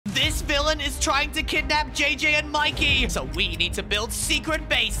This villain is trying to kidnap JJ and Mikey. So we need to build secret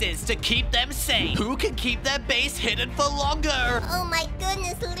bases to keep them safe. Who can keep their base hidden for longer? Oh my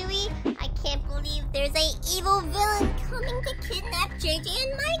goodness, Louie. I can't believe there's a evil villain coming to kidnap JJ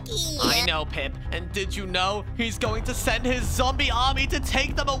and Mikey. I know, Pip. And did you know he's going to send his zombie army to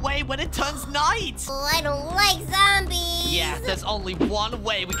take them away when it turns night? Oh, I don't like zombies. Yeah, there's only one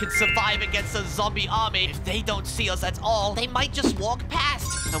way we can survive against a zombie army. If they don't see us at all, they might just walk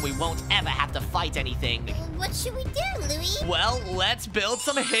past, and we won't ever have to fight anything. What should we do, Louie? Well, let's build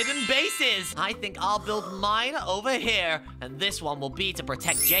some hidden bases. I think I'll build mine over here, and this one will be to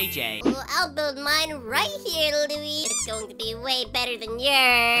protect JJ. Well, I'll build mine right here, Louie. It's going to be way better than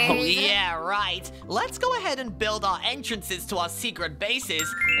yours. Oh, yeah, right. Let's go ahead and build our entrances to our secret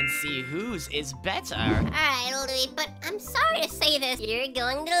bases and see whose is better. Alright, Louie, but I'm sorry to say this. You're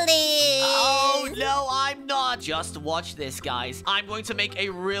going to lose. Oh, no, I'm not. Just watch this, guys. I'm going to make a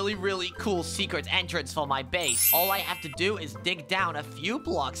really cool secret entrance for my base. All I have to do is dig down a few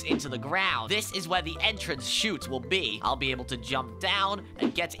blocks into the ground. This is where the entrance chute will be. I'll be able to jump down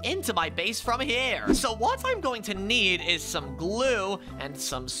and get into my base from here. So what I'm going to need is some glue and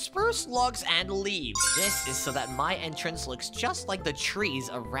some spruce logs and leaves. This is so that my entrance looks just like the trees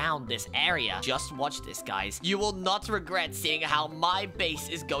around this area. Just watch this, guys. You will not regret seeing how my base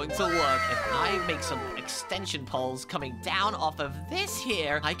is going to look. If I make some extension poles coming down off of this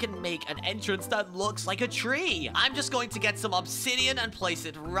here, I can make an entrance that looks like a tree. I'm just going to get some obsidian and place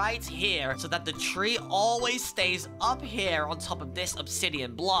it right here so that the tree always stays up here on top of this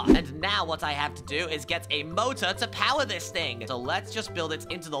obsidian block. And now what I have to do is get a motor to power this thing. So let's just build it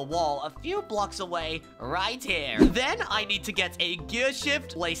into the wall a few blocks away right here. Then I need to get a gear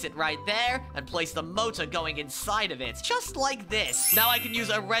shift, place it right there, and place the motor going inside of it, just like this. Now I can use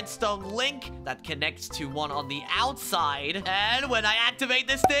a redstone link that connects to one on the outside. And when I activate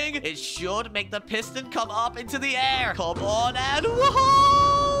this thing, it should make the piston come up into the air. Come on, and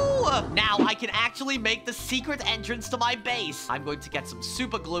woohoo! Now I can actually make the secret entrance to my base. I'm going to get some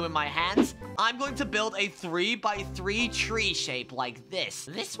super glue in my hands. I'm going to build a 3x3 tree shape like this.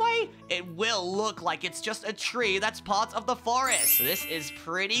 This way, it will look like it's just a tree that's part of the forest. This is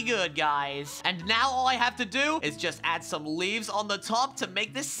pretty good, guys. And now all I have to do is just add some leaves on the top to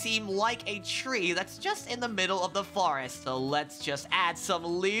make this seem like a tree that's just in the middle of the forest. So let's just add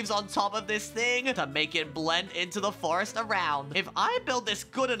some leaves on top of this thing to make it blend into the forest around. If I build this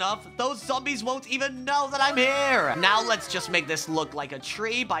good enough, those zombies won't even know that I'm here. Now let's just make this look like a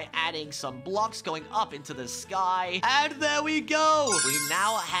tree by adding some blocks going up into the sky. And there we go. We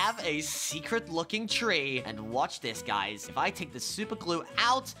now have a secret looking tree. And watch this, guys. If I take the super glue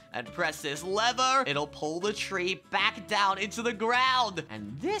out and press this lever, it'll pull the tree back down into the ground.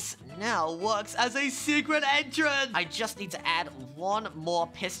 And this now works as a secret entrance. I just need to add one more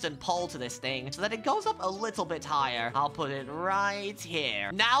piston pole to this thing so that it goes up a little bit higher. I'll put it right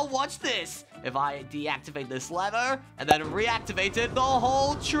here. Now watch this. If I deactivate this lever and then reactivate it, the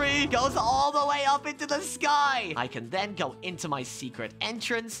whole tree goes all the way up into the sky. I can then go into my secret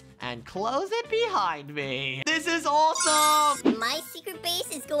entrance and close it behind me. This is awesome. My secret base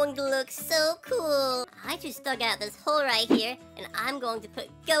is going to look so cool. I just dug out this hole right here, and I'm going to put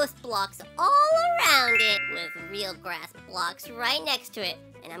ghost blocks all around it with real grass blocks right next to it.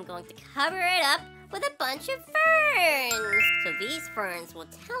 And I'm going to cover it up with a bunch of ferns. So these ferns will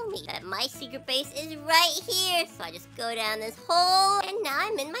tell me that my secret base is right here. So I just go down this hole, and now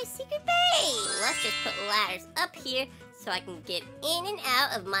I'm in my secret base. Let's just put ladders up here so I can get in and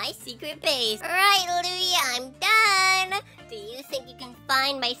out of my secret base. All right, Louie, I'm done. Do you think you can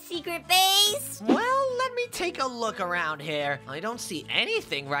find my secret base? Well, let me take a look around here. I don't see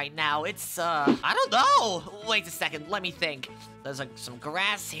anything right now. It's, I don't know. Wait a second, let me think. There's some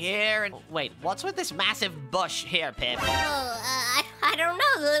grass here, and wait, what's with this massive bush here, Pip? Oh, I don't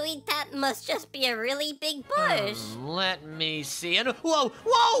know, Louie. That must just be a really big bush. Let me see. And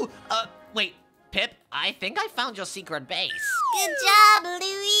whoa! Wait, Pip, I think I found your secret base. Good job,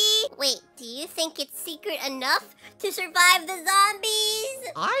 Louie. Wait, do you think it's secret enough to survive the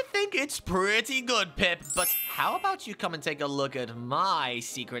zombies? I think it's pretty good, Pip, but how about you come and take a look at my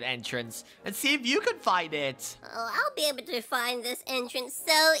secret entrance and see if you can find it? Oh, I'll be able to find this entrance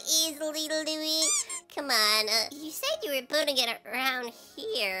so easily, Louie. Come on, you said you were building it around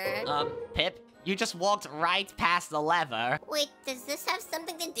here. Pip, you just walked right past the lever. Wait, does this have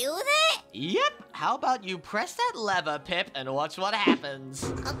something to do with it? Yep. How about you press that lever, Pip, and watch what happens.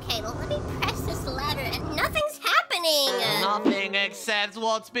 Okay, well, let me press this lever, and nothing's happening. Nothing except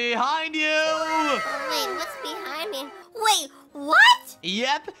what's behind you. Oh, wait, what's behind me? Wait, what?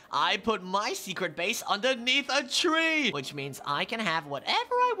 Yep, I put my secret base underneath a tree, which means I can have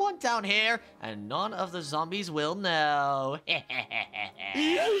whatever I want down here, and none of the zombies will know.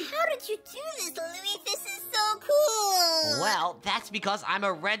 How did you do this, Louie? This is so cool! Well, that's because I'm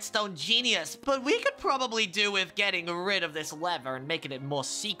a redstone genius, but we could probably do with getting rid of this lever and making it more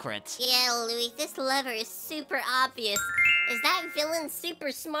secret. Yeah, Louie, this lever is super obvious. Is that villain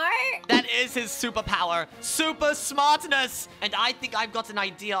super smart? That is his superpower, super smartness! And I think I've got an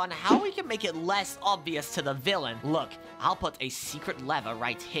idea on how we can make it less obvious to the villain. Look, I'll put a secret lever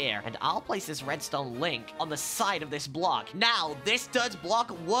right here, and I'll place this redstone link on the side of this block. Now, this dirt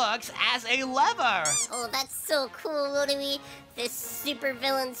block works as a lever! Oh, that's so cool, Louie. This super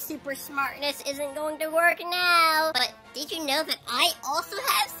villain super smartness isn't going to work now. But did you know that I also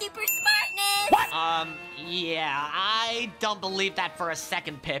have super smartness? What? Yeah, I don't believe that for a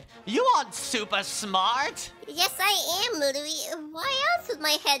second, Pip. You aren't super smart! Yes, I am, Louie. Why else would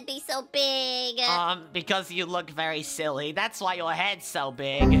my head be so big? Because you look very silly. That's why your head's so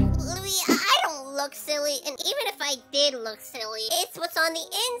big. Louie, I don't look silly, and even if I did look silly, it's what's on the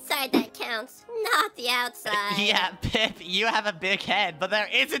inside that counts, not the outside. Yeah, Pip, you have a big head, but there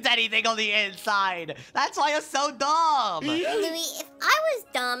isn't anything on the inside. That's why you're so dumb. Louie, if I was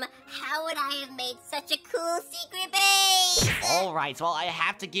dumb, how would I have made such a cool secret base? Alright, well, I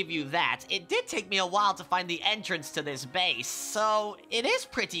have to give you that. It did take me a while to find the entrance to this base, so it is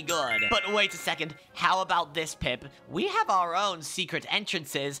pretty good. But wait a second, how about this, Pip? We have our own secret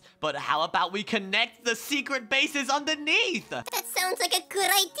entrances, but how about we connect the secret bases underneath? That sounds like a good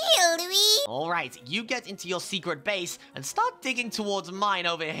idea, Louie. Alright, you get into your secret base and start digging towards mine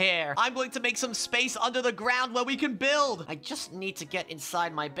over here. I'm going to make some space under the ground where we can build. I just need to get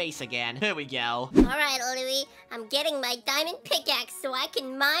inside my base again. Here we go. Alright, Louie, I'm getting my diamond pickaxe so I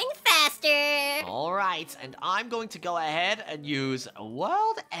can mine faster. Alright, and I'm going to go ahead and use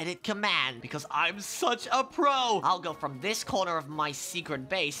World Edit Command because I'm such a pro. I'll go from this corner of my secret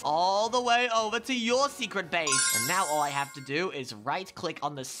base all the way over to your secret base. And now all I have to do is right-click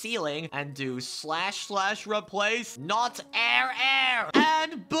on the ceiling and do / replace not air.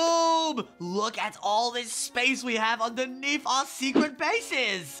 And boom! Look at all this space we have underneath our secret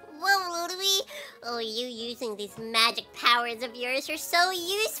bases. Whoa, Louie. Oh, you using these magic powers of yours are so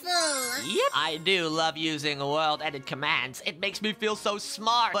useful. Yep, I do love using World Edit commands. It makes me feel so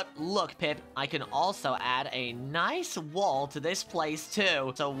smart. But look, Pip, I can also add a nice wall to this place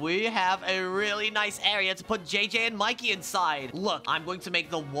too. So we have a really nice area to put JJ and Mikey inside. Look, I'm going to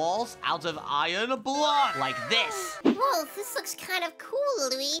make the walls out of iron block, like this. Whoa, this looks kind of cool,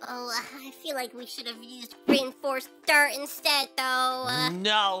 Louie. Oh, I feel like we should have used reinforced dirt instead, though.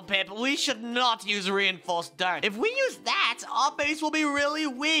 No, Pip, we should not use reinforced dirt. If we use that, our base will be really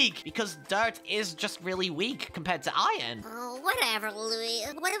weak, because dirt is just really weak compared to iron. Oh, whatever, Louie.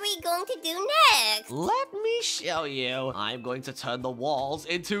 What are we going to do next? Let me show you. I'm going to turn the walls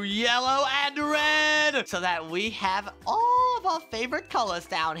into yellow and red, so that we have all of our favorite colors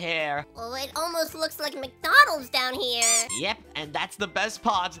down here. Oh, it almost looks like McDonald's down here. Yep, and that's the best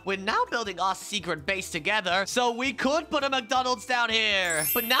part. We're now building our secret base together, so we could put a McDonald's down here.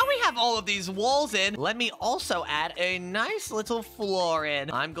 But now we have all of these walls in. Let me also add a nice little floor in.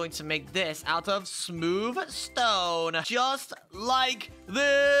 I'm going to make this out of smooth stone, just like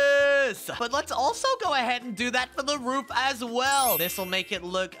this. But let's also go ahead and do that for the roof as well. This will make it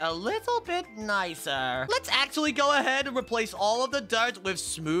look a little bit nicer. Let's actually go ahead and replace all of the dirt with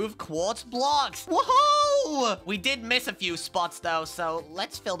smooth quartz blocks. Whoa! We did miss a few spots though, so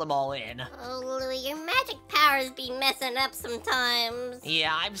let's fill them all in. Oh, Louie, your magic powers be messing up sometimes.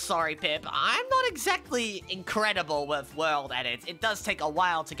 Yeah, I'm sorry, Pip. I'm not exactly incredible with world edits. It does take a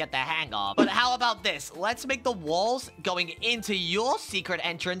while to get the hang of. But how about this? Let's make the walls going into your secret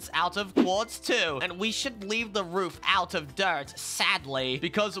entrance out of quartz too. And we should leave the roof out of dirt, sadly,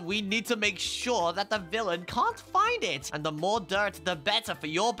 because we need to make sure that the villain can't find it. And the more dirt, the better for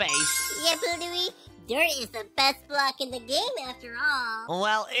your base. Yep, Louie. Dirt is the best block in the game, after all.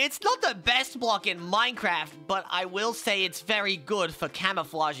 Well, it's not the best block in Minecraft, but I will say it's very good for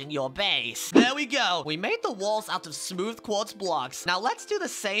camouflaging your base. There we go. We made the walls out of smooth quartz blocks. Now let's do the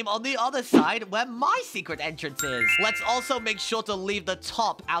same on the other side where my secret entrance is. Let's also make sure to leave the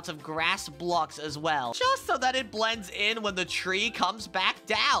top out of grass blocks as well, just so that it blends in when the tree comes back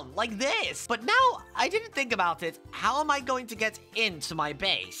down, like this. But now, I didn't think about it. How am I going to get into my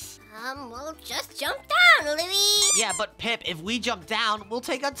base? Well, just jump down, Louie. Yeah, but Pip, if we jump down, we'll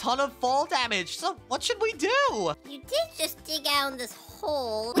take a ton of fall damage. So what should we do? You did just dig out this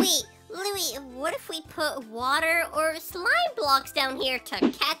hole. Wait, Louie, what if we put water or slime blocks down here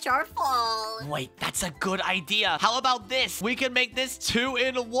to catch our fall? Wait, that's a good idea. How about this? We can make this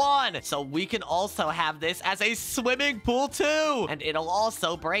 2-in-1. So we can also have this as a swimming pool too. And it'll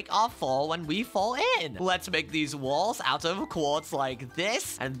also break our fall when we fall in. Let's make these walls out of quartz like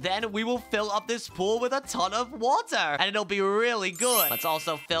this. And then we will fill up this pool with a ton of water. And it'll be really good. Let's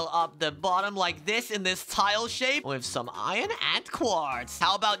also fill up the bottom like this in this tile shape with some iron and quartz.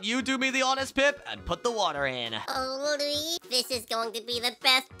 How about you do me the honest, Pip, and put the water in? Oh, Louie, this is going to be the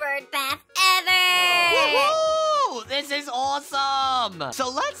best bird bath ever! Woohoo! This is awesome! So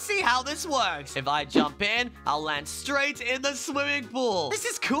let's see how this works. If I jump in, I'll land straight in the swimming pool. This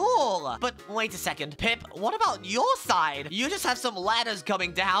is cool! But wait a second, Pip, what about your side? You just have some ladders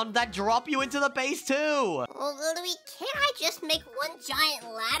coming down that drop you into the base too. Well, Louie, can't I just make one giant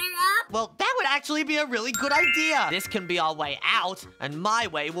ladder up? Well, that would actually be a really good idea. This can be our way out, and my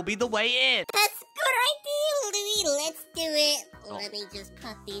way will be the way in. That's a good idea, Louie. Let's do it. Let me just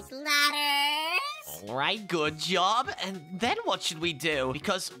put these ladders. Alright, good job. And then what should we do?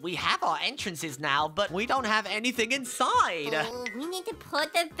 Because we have our entrances now, but we don't have anything inside. Oh, we need to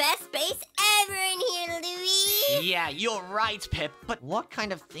put the best base ever in here, Louie. Yeah, you're right, Pip. But what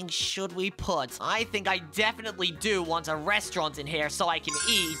kind of things should we put? I think I definitely do want a restaurant in here so I can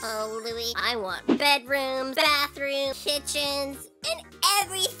eat. Oh, Louie, I want bedrooms, bathrooms, kitchens, and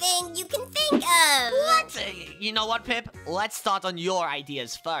everything you can think of. What? You know what, Pip? Let's start on your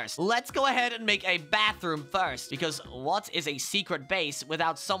ideas first. Let's go ahead and make a bathroom first, because what is a secret base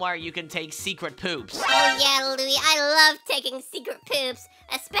without somewhere you can take secret poops? Oh yeah, Louie, I love taking secret poops,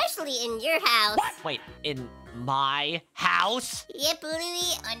 especially in your house. Wait, in my house? Yep,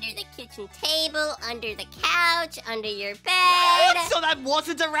 Louie, under the kitchen table, under the couch, under your bed. So that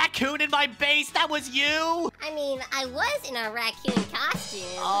wasn't a raccoon in my base, that was you? I mean, I was in a raccoon costume.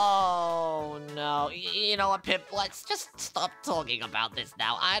 Oh, no. You know what, Pip? Let's just stop talking about this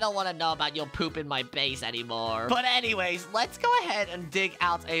now. I don't want to know about your poop in my base anymore. But anyways, let's go ahead and dig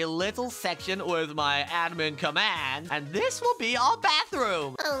out a little section with my admin command, and this will be our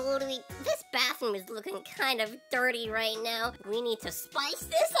bathroom. Oh, Louie, this bathroom is looking kind of dirty right now. We need to spice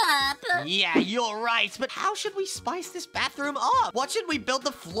this up. Yeah, you're right, but how should we spice this bathroom up? What should we build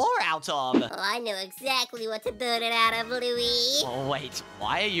the floor out of? Oh, I know exactly what to build it out of, Louie. Oh, wait,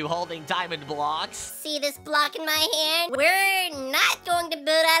 why are you holding diamond blocks? See this block in my hand? We're not going to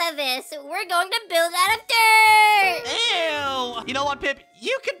build out of this. We're going to build out of dirt. Ew! You know what, Pip?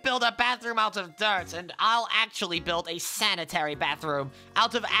 You can build a bathroom out of dirt, and I'll actually build a sanitary bathroom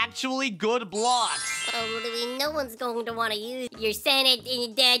out of actually good blocks. Oh, Louie, no one's going to want to use your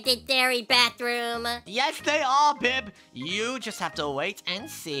sanitary bathroom. Yes, they are, Pip. You just have to wait and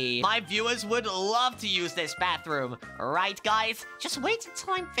see. My viewers would love to use this bathroom. Right, guys? Just wait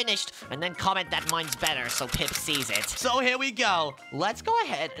until I'm finished, and then comment that mine's better so Pip sees it. So here we go. Let's go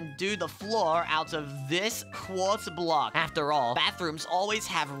ahead and do the floor out of this quartz block. After all, bathrooms always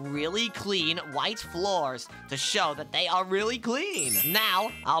have really clean white floors to show that they are really clean.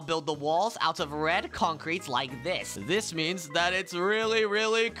 Now, I'll build the walls out of red concrete like this. This means that it's really,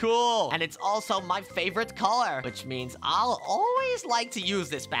 really cool. And it's also my favorite color, which means I'll always like to use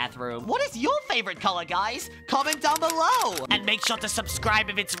this bathroom. What is your favorite color, guys? Comment down below. And make sure to subscribe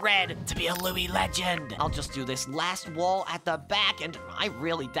if it's red to be a Louie legend. I'll just do this last wall at the back, and I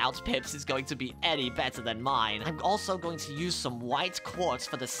really doubt Pip's is going to be any better than mine. I'm also going to use some white quartz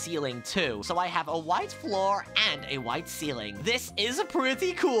for the ceiling too. So I have a white floor and a white ceiling. This is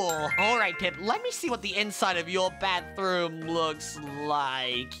pretty cool. All right, Pip, let me see what the inside of your bathroom looks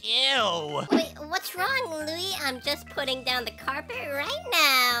like. Ew. Wait, what's wrong, Louie? I'm just putting down the carpet right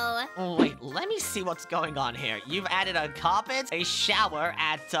now. Wait, let me see what's going on here. You've added a carpet, a shower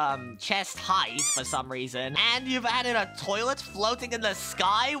at, chest height for some reason, and you've added a toilet floating in the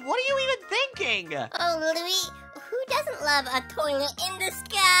sky? What are you even thinking? Oh, Louie, who doesn't love a toilet in the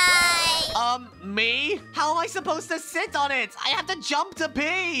sky? Me? How am I supposed to sit on it? I have to jump to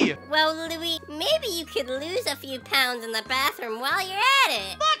pee. Well, Louie, maybe you could lose a few pounds in the bathroom while you're at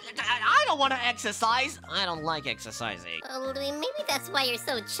it. What? I don't want to exercise. I don't like exercising. Oh, Louie, maybe that's why you're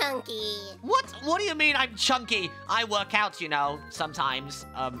so chunky. What? What do you mean I'm chunky? I work out, you know, sometimes,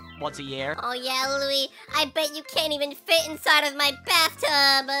 once a year. Oh, yeah, Louie, I bet you can't even fit inside of my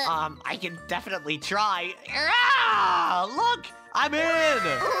bathtub. I can definitely try. Ah, look, I'm in.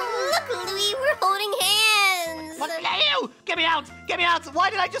 Oh, look, Louie, we're holding hands. What? You! Get me out! Get me out! Why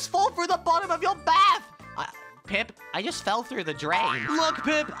did I just fall through the bottom of your bath? Pip, I just fell through the drain. Look,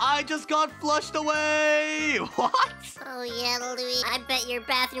 Pip, I just got flushed away. What? Oh yeah, Louie, I bet your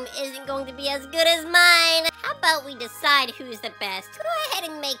bathroom isn't going to be as good as mine. How about we decide who's the best? Go ahead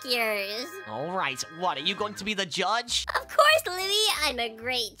and make yours. All right, what, are you going to be the judge? Of course, Louie, I'm a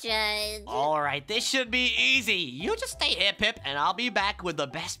great judge. All right, this should be easy. You just stay here, Pip, and I'll be back with the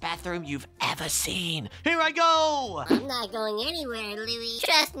best bathroom you've ever seen. Here I go. I'm not going anywhere, Louie.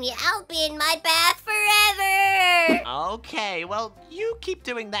 Trust me, I'll be in my bath forever. Okay, well, you keep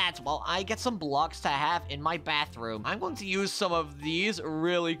doing that while I get some blocks to have in my bathroom. I'm going to use some of these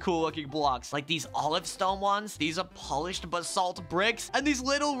really cool looking blocks, like these olive stone ones. These are polished basalt bricks, and these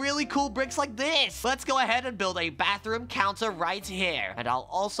little really cool bricks like this. Let's go ahead and build a bathroom counter right here. And I'll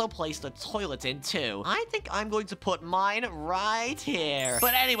also place the toilet in too. I think I'm going to put mine right here.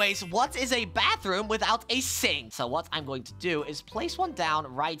 But anyways, what is a bathroom without a sink? So what I'm going to do is place one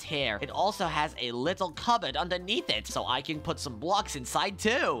down right here. It also has a little cupboard underneath it, so I can put some blocks inside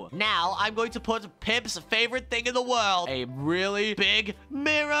too. Now, I'm going to put Pip's favorite thing in the world, a really big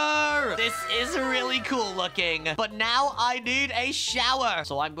mirror. This is really cool looking. But now I need a shower.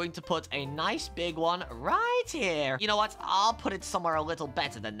 So I'm going to put a nice big one right here. You know what? I'll put it somewhere a little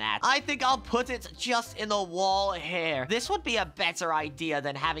better than that. I think I'll put it just in the wall here. This would be a better idea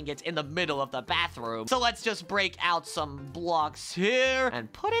than having it in the middle of the bathroom. So let's just break out some blocks here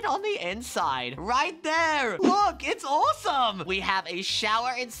and put it on the inside. Right there. Look, it's awesome. We have a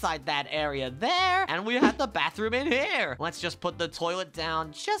shower inside that area there, and we have the bathroom in here. Let's just put the toilet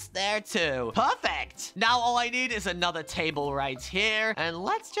down just there too. Perfect. Now all I need is another table right here, and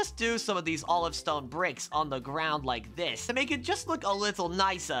let's just do some of these olive stone bricks on the ground like this to make it just look a little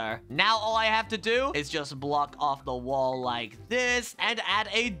nicer. Now all I have to do is just block off the wall like this and add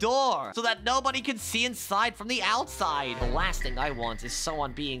a door so that nobody can see inside from the outside. The last thing I want is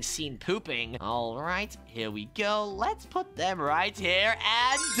someone being seen pooping. All right, here we go. Let's put them right here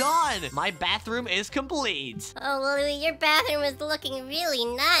and done. My bathroom is complete. Oh, Louie, your bathroom is looking really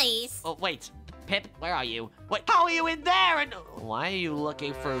nice. Oh, wait. Pip, where are you? Wait, how are you in there? And why are you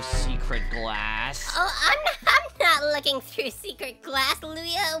looking through secret glass? Oh, I'm not looking through secret glass,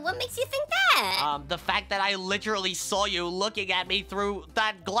 Louie. What makes you think that? The fact that I literally saw you looking at me through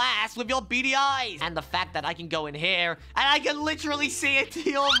that glass with your beady eyes. And the fact that I can go in here and I can literally see into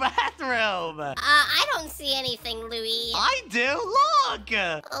your bathroom. I don't see anything, Louie. I do, look.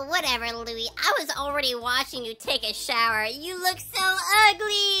 Oh, whatever, Louie. I was already watching you take a shower. You look so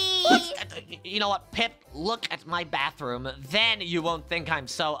ugly. What? You know what, Pip? Look at my bathroom. Then you won't think I'm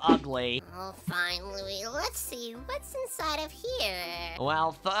so ugly. Oh, fine, Louie. Let's see what's inside of here.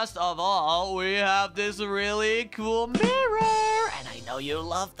 Well, first of all, we have this really cool mirror. And I know you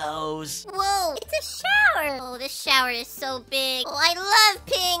love those. Whoa, it's a shower. Oh, this shower is so big. Oh, I love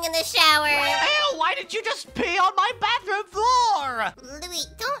peeing in the shower. Ew, why did you just pee on my bathroom floor? Louie,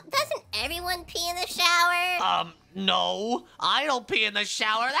 doesn't everyone pee in the shower? No, I don't pee in the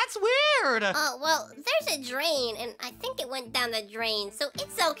shower. That's weird. Oh, well, there's a drain, and I think it went down the drain, so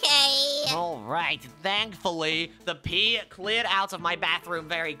it's okay. All right, thankfully, the pee cleared out of my bathroom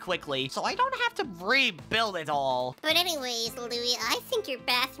very quickly, so I don't have to rebuild it all. But anyways, Louie, I think your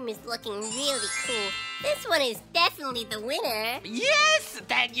bathroom is looking really cool. This one is definitely the winner. Yes!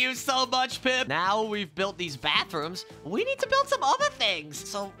 Thank you so much, Pip. Now we've built these bathrooms, we need to build some other things.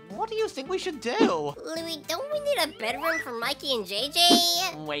 So what do you think we should do? Louie, don't we need a bedroom for Mikey and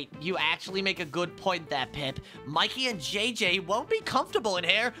JJ? Wait, you actually make a good point there, Pip. Mikey and JJ won't be comfortable in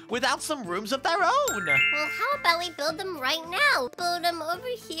here without some rooms of their own. Well, how about we build them right now? Build them over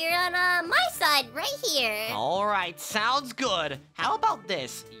here on my side, right here. All right, sounds good. How about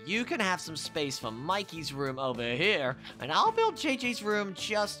this? You can have some space for Mikey's room over here, and I'll build JJ's room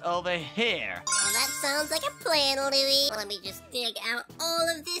just over here. Well, that sounds like a plan, Louie. Let me just dig out all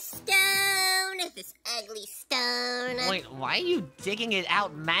of this stone. This ugly stone. Wait, why are you digging it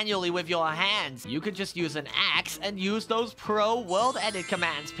out manually with your hands? You could just use an axe and use those pro world edit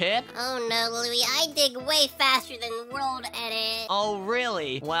commands, Pip. Oh no, Louie, I dig way faster than world edit. Oh,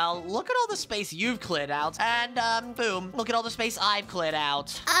 really? Well, look at all the space you've cleared out, and, boom, look at all the space I've cleared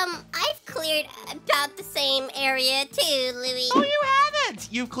out. I've cleared about the same area too, Louie. Oh, you haven't!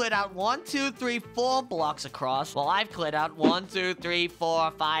 You've cleared out 1, 2, 3, 4 blocks across, while I've cleared out 1, 2, 3,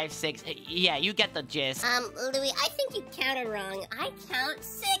 4, 5, 6. Yeah, you get the gist. Louie, I think you counted wrong. I count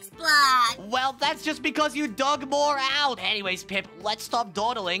 6 blocks. Well, that's just because you dug more out. Anyways, Pip, let's stop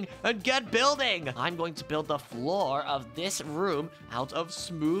dawdling and get building. I'm going to build the floor of this room out of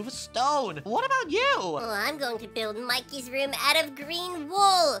smooth stone. What about you? Well, I'm going to build Mikey's room out of green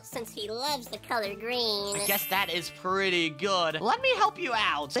wool, since he loves the color green. I guess that is pretty good. Let me help you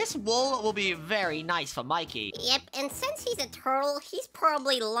out. This wool will be very nice for Mikey. Yep, and since he's a turtle, he's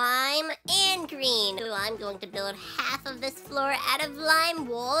probably lime and green. So I'm going to build half of this floor out of lime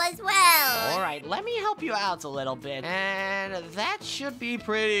wool as well. Alright, let me help you out a little bit. And that should be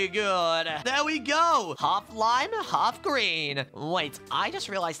pretty good. There we go. Half lime, half green. Wait, I just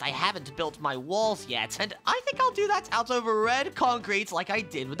realized I haven't built my walls yet. And I think I'll do that out of red concrete like I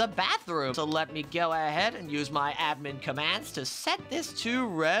did with the bathroom. So let me go ahead and use my admin commands to set this to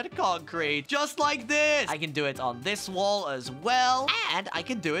red concrete. Just like this. I can do it on this wall as well. And I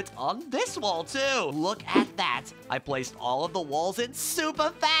can do it on this wall too. Look at that. I placed all of the walls in super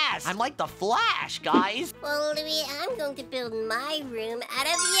fast. I'm like the Flash, guys. Well, Louie, I'm going to build my room out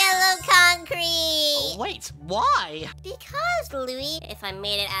of yellow concrete. Wait, why? Because, Louie, if I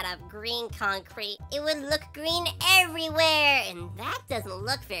made it out of green concrete, it would look green everywhere, and that doesn't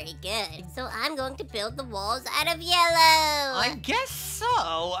look very good. So I'm going to build the walls out of yellow. I guess so.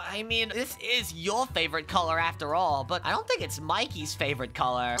 I mean, this is your favorite color after all, but I don't think it's Mikey's favorite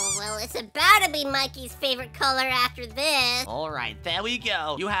color. Well, it's about to be Mikey's favorite color after this. Alright, there we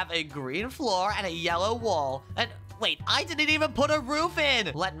go. You have a green floor and a yellow wall. And wait, I didn't even put a roof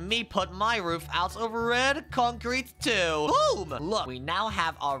in. Let me put my roof out of red concrete too. Boom! Look, we now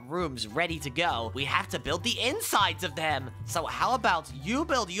have our rooms ready to go. We have to build the insides of them. So how about you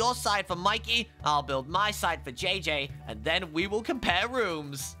build your side for Mikey, I'll build my side for JJ, and then we will compare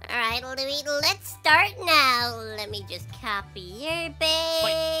rooms. Alright, Louie, let's start now. Let me just copy your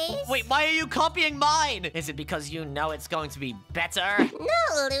base. Wait, why are you copying mine? Is it because you know it's going to be better?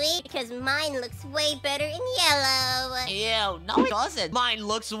 No, Louie, because mine looks way better in yellow. Ew, no it doesn't. Mine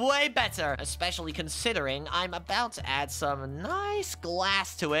looks way better, especially considering I'm about to add some nice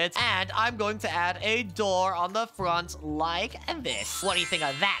glass to it, and I'm going to add a door on the front like this. What do you think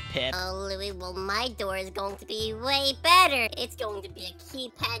of that, Pip? Oh, Louie, well, my door is going to be way better. It's going to be a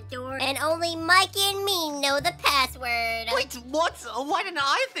keypad door, and only Mikey and me know the password. Wait, what? Why didn't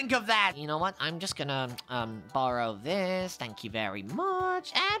I think of that? You know what? I'm just gonna, borrow this, thank you very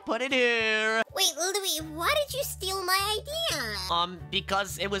much, and put it here. Wait, Louie, why did you steal my idea?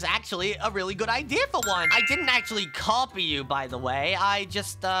 Because it was actually a really good idea for one. I didn't actually copy you, by the way. I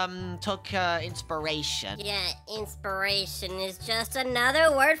just, took, inspiration. Yeah, inspiration is just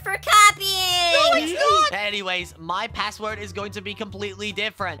another word for copying. No, it's not! Anyways, my password is going to be completely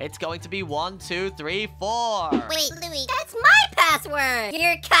different. It's going to be 1, 2, 3, 4. Wait, Louie, that's my password.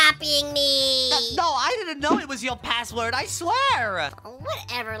 You're copying me. No, I didn't know it was your password, I swear.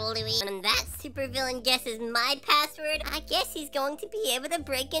 Whatever, Louie. When that supervillain guesses my password, I guess he's going to be able to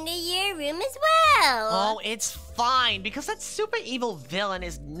break into your room as well. Oh, it's fine, because that super evil villain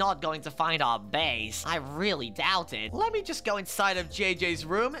is not going to find our base. I really doubt it. Let me just go inside of JJ's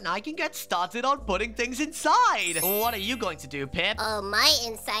room, and I can get started on putting things inside. What are you going to do, Pip? Oh, my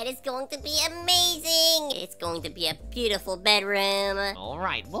inside is going to be amazing. It's going to be a beautiful bedroom.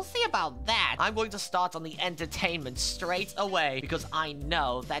 Alright, we'll see about that. I'm going to start on the entertainment straight away, because I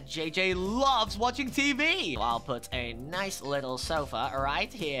know that JJ loves watching TV. So I'll put a nice little sofa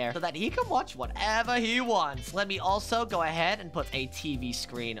right here so that he can watch whatever he wants. Let me also go ahead and put a TV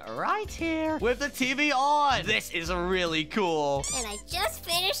screen right here with the TV on. This is really cool. And I just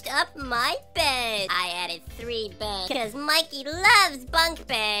finished up my bed. I added 3 beds because Mikey loves bunk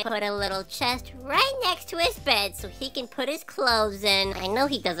bed. Put a little chest right next to his bed so he can put his clothes in. I know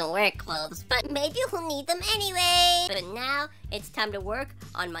he doesn't wear clothes, but maybe he'll need them anyway. But now it's time to work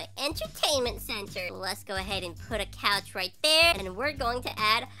on my entertainment center. Let's go ahead and put a couch right there, and we're going to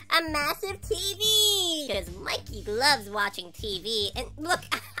add a massive TV because Mikey loves watching TV. And look,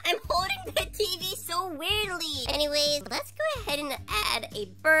 I'm holding the TV so weirdly. Anyways, let's go ahead and add a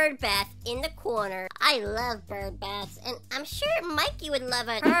bird bath in the corner. I love bird baths, and I'm sure Mikey would love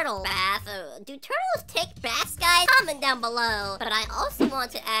a turtle bath. Do turtles take baths, guys? Comment down below. But I also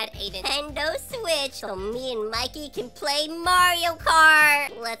want to add a Nintendo Switch so me and Mikey can play Mario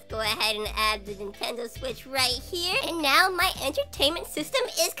Kart. Let's go ahead and add the Nintendo Switch right here. And now my entertainment system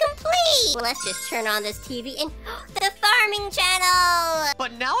is complete. Let's just turn on this TV and the farming channel.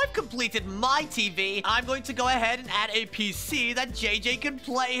 But now I've completed my TV, I'm going to go ahead and add a PC that JJ can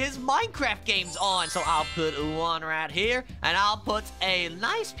play his Minecraft games on. So I'll put one right here, and I'll put a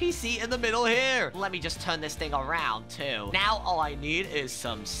nice PC in the middle here. Let me just turn this thing around too. Now all I need is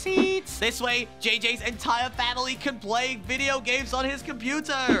some seats. This way, JJ's entire family can play video games on his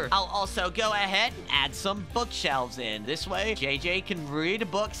computer. I'll also go ahead and add some bookshelves in. This way, JJ can read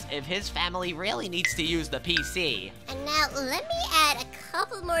books if his family really needs to use the PC. And Now, let me add a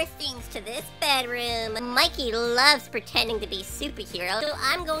couple more things to this bedroom. Mikey loves pretending to be superhero, so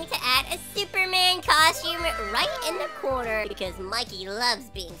I'm going to add a Superman costume right in the corner because Mikey loves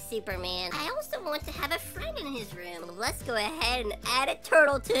being Superman. I also want to have a friend in his room. Let's go ahead and add a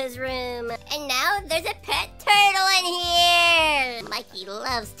turtle to his room. And now there's a pet turtle in here. Mikey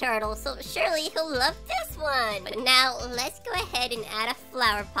loves turtles, so surely he'll love this one. But now let's go ahead and add a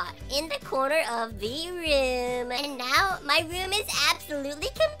flower pot in the corner of the room. And now my room is absolutely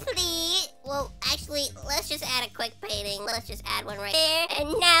complete. Well, actually, let's just add a quick painting. Let's just add one right there.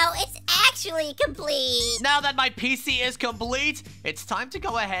 And now it's actually complete. Now that my PC is complete, it's time to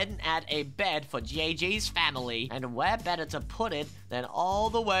go ahead and add a bed for JJ's family. And where better to put it than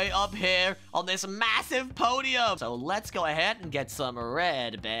all the way up here on this massive podium. So let's go ahead and get some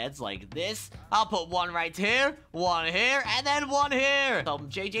red beds like this. I'll put one right here, and then one here. So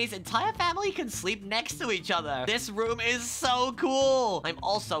JJ's entire family can sleep next to each other. This room is so cool. I'm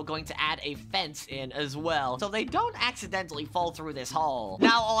also going to add a fence in as well, so they don't accidentally fall through this hole.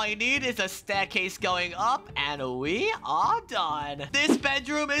 Now all I need is a staircase going up, and we are done. This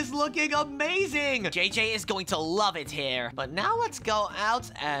bedroom is looking amazing. JJ is going to love it here. But now let's go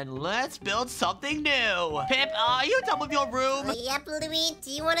out and let's build something new. Pip, are you done with your room? Yep, Louie.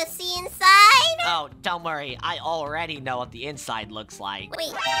 Do you want to see inside? Oh, don't worry. I already know what the inside looks like.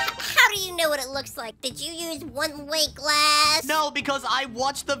 Wait, how do you know what it looks like? Did you use one-way glass? No, because I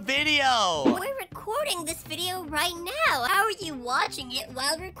watched the video. We're recording this video right now. How are you watching it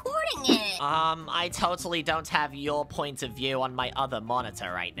while recording it? I totally don't have your point of view on my other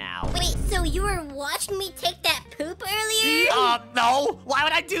monitor right now. Wait, so you were watching me take that poop earlier? No. Why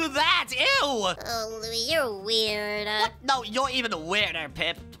would I do that? Ew. Oh, Louie, you're weird. What? No, you're even weirder,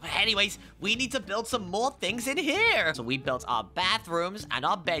 Pip. Anyways, we need to build some more things in here. So we built our bathrooms and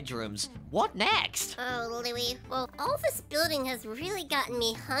our bedrooms. What next? Oh, Louie, well, all this building has really gotten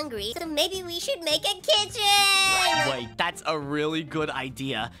me hungry, so maybe we should make a kitchen! Wait, that's a really good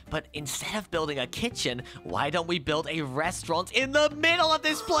idea. But instead of building a kitchen, why don't we build a restaurant in the middle of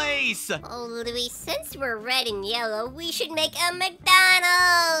this place? Oh, Louie, since we're red and yellow, we should make a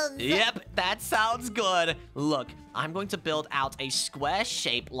McDonald's! Yep, that sounds good. Look, I'm going to build out a square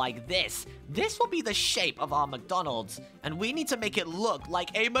shape like this. This will be the shape of our McDonald's, and we need to make it look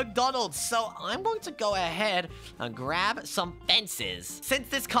like a McDonald's. So I'm going to go ahead and grab some fences. Since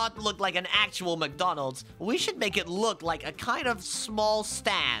this can't look like an actual McDonald's, we should make it look like a kind of small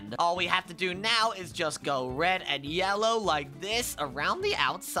stand. All we have to do now is just go red and yellow like this around the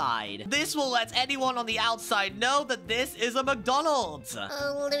outside. This will let anyone on the outside know that this is a McDonald's.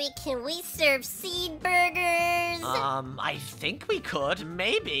 Oh, Louie, can we serve seed burgers? I think we could,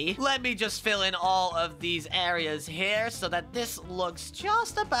 maybe. Let me just fill in all of these areas here so that this looks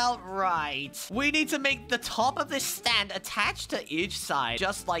just about right. We need to make the top of this stand attached to each side,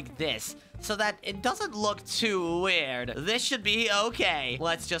 just like this, so that it doesn't look too weird. This should be okay.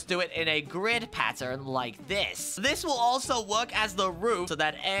 Let's just do it in a grid pattern like this. This will also work as the roof so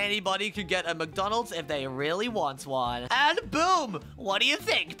that anybody can get a McDonald's if they really want one. And boom! What do you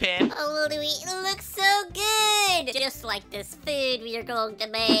think, Pip? Oh, Louie, it looks so good! Just like this food we are going to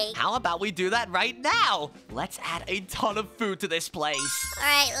make. How about we do that right now? Let's add a ton of food to this place.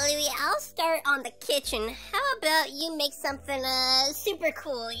 Alright, Louie, I'll start on the kitchen. How about you make something, super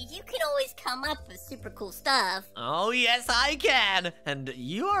cool? You can always come up with super cool stuff. Oh, yes, I can. And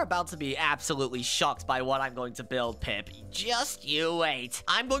you are about to be absolutely shocked by what I'm going to build, Pip. Just you wait.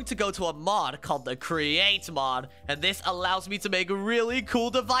 I'm going to go to a mod called the Create mod, and this allows me to make really cool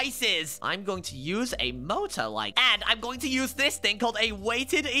devices. I'm going to use a motor and I'm going to use this thing called a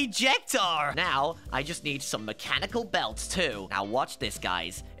weighted ejector. Now, I just need some mechanical belts too. Now watch this,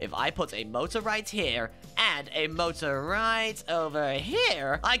 guys. If I put a motor right here and a motor right over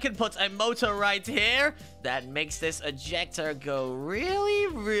here, I can put a motor right here. That makes this ejector go really,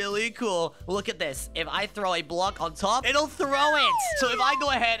 really cool. Look at this. If I throw a block on top, it'll throw it. So if I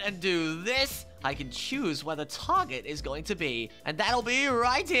go ahead and do this, I can choose where the target is going to be, and that'll be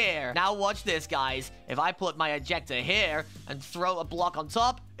right here. Now watch this, guys. If I put my ejector here and throw a block on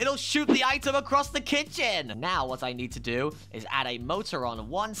top, it'll shoot the item across the kitchen. Now what I need to do is add a motor on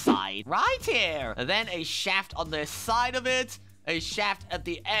one side, right here, and then a shaft on this side of it, a shaft at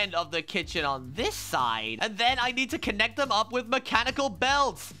the end of the kitchen on this side, and then I need to connect them up with mechanical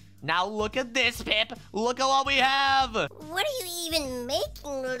belts. Now look at this, Pip. Look at what we have. What are you even making,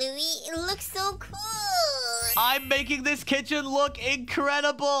 Louie? It looks so cool. I'm making this kitchen look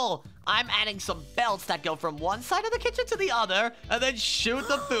incredible. I'm adding some belts that go from one side of the kitchen to the other, and then shoot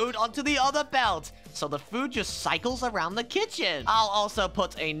the food onto the other belt. So the food just cycles around the kitchen. I'll also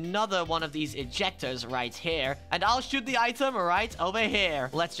put another one of these ejectors right here, and I'll shoot the item right over here.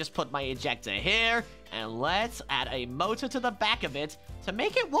 Let's just put my ejector here, and let's add a motor to the back of it to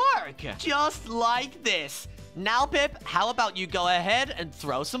make it work. Just like this. Now, Pip, how about you go ahead and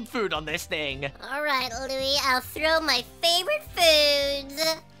throw some food on this thing? All right, Louie, I'll throw my favorite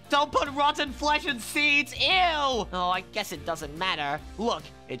foods. Don't put rotten flesh and seeds, ew! Oh, I guess it doesn't matter. Look,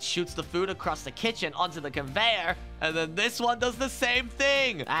 it shoots the food across the kitchen onto the conveyor, and then this one does the same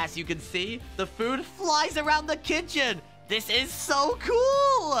thing. As you can see, the food flies around the kitchen. This is so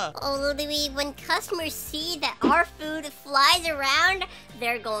cool! Oh, Louie, when customers see that our food flies around,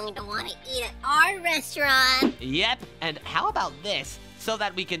 they're going to want to eat at our restaurant. Yep, and how about this? So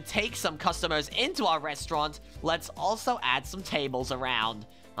that we can take some customers into our restaurant, let's also add some tables around.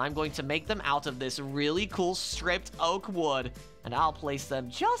 I'm going to make them out of this really cool stripped oak wood, and I'll place them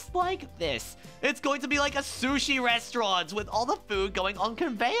just like this. It's going to be like a sushi restaurant with all the food going on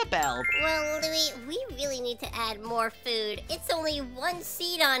conveyor belt. Well, Louie, we really need to add more food. It's only one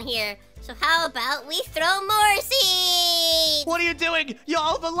seed on here, so how about we throw more seeds? What are you doing? You're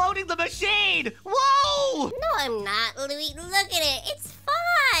overloading the machine! Whoa! No, I'm not, Louie. Look at it. It's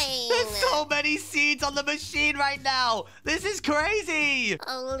fine. There's so many seeds on the machine right now. This is crazy.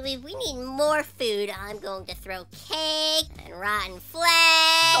 Oh, Louie, we need more food. I'm going to throw cake and rotten flesh.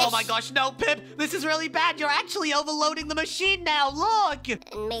 Oh my gosh, no, Pip. This is really bad. You're actually overloading the machine now. Look.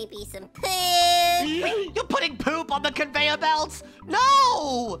 And maybe some poop. You're putting poop on the conveyor belts?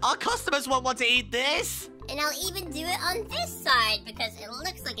 No! Our customers won't want to eat this. And I'll even do it on this side because it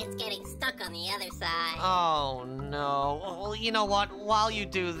looks like it's getting stuck on the other side. Oh, no. Well, you know what? While you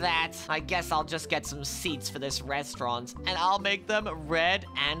do that, I guess I'll just get some seats for this restaurant, and I'll make them red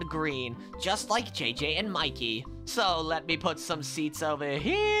and green, just like JJ and Mikey. So let me put some seats over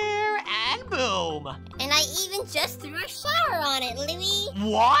here, and boom. And I even just threw a shower on it, Louie.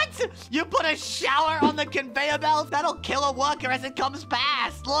 What? You put a shower on the conveyor belt? That'll kill a worker as it comes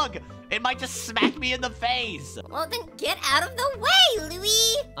past. Look, it might just smack me in the face. Well, then get out of the way,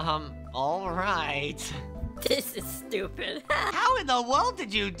 Louie. All right. This is stupid. How in the world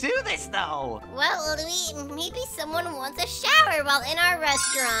did you do this, though? Well, Louie, maybe someone wants a shower while in our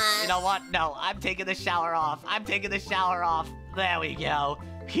restaurant. You know what? No, I'm taking the shower off. I'm taking the shower off. There we go.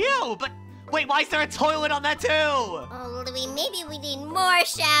 Phew, but wait, why is there a toilet on that too? Oh, Louie, maybe we need more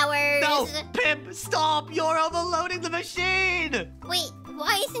showers. No, Pip, stop. You're overloading the machine. Wait,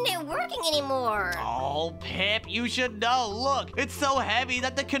 why isn't it working anymore? Oh, Pip, you should know. Look, it's so heavy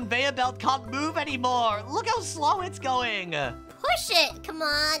that the conveyor belt can't move anymore. Look how slow it's going. Push it. Come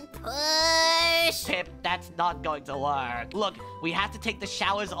on, push. Pip, that's not going to work. Look, we have to take the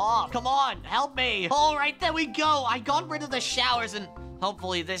showers off. Come on, help me. All right, there we go. I got rid of the showers and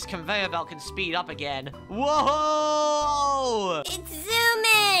hopefully this conveyor belt can speed up again. Whoa! It's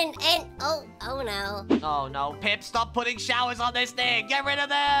zooming! And, oh no. Oh no, Pip, stop putting showers on this thing! Get rid of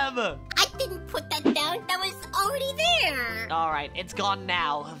them! I didn't put that down, that was already there! Alright, it's gone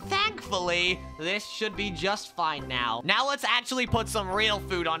now. Thankfully, this should be just fine now. Now let's actually put some real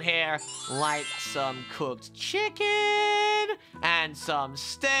food on here. Like some cooked chicken, and some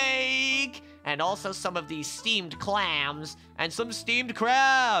steak, and also some of these steamed clams, and some steamed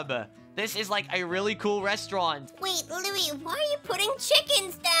crab. This is like a really cool restaurant. Wait, Louie, why are you putting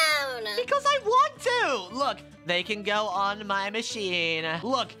chickens down? Because I want to! Look, they can go on my machine.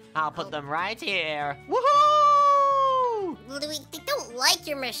 Look, I'll put them right here. Woohoo! Louie, they don't like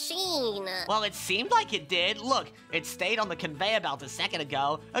your machine. Well, it seemed like it did. Look, it stayed on the conveyor belt a second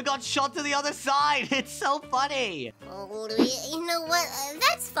ago and got shot to the other side. It's so funny. Oh, Louie, you know what?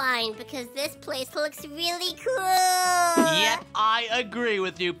 That's fine because this place looks really cool. Yep, I agree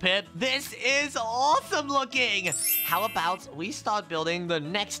with you, Pip. This is awesome looking. How about we start building the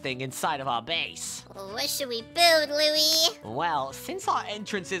next thing inside of our base? What should we build, Louie? Well, since our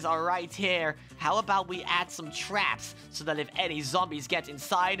entrances are right here, how about we add some traps so that if any zombies get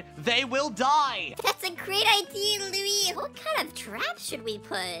inside, they will die? That's a great idea, Louie. What kind of traps should we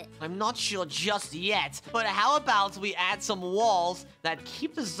put? I'm not sure just yet, but how about we add some walls that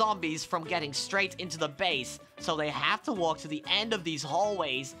keep the zombies from getting straight into the base, so they have to walk to the end of these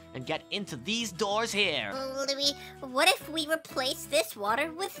hallways and get into these doors here. Oh, Louie, what if we replace this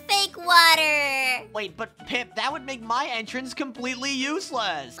water with fake water? Wait, but Pip, that would make my entrance completely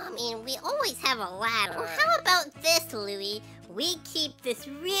useless. I mean, we always have a ladder. Well, how about this, Louie? We keep this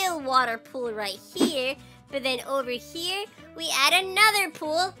real water pool right here, but then over here, we add another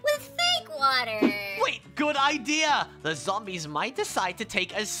pool with fake water. Wait, good idea! The zombies might decide to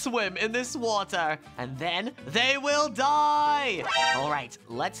take a swim in this water, and then they will die! Alright,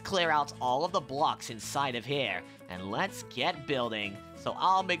 let's clear out all of the blocks inside of here, and let's get building. So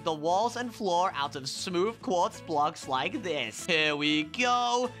I'll make the walls and floor out of smooth quartz blocks like this. Here we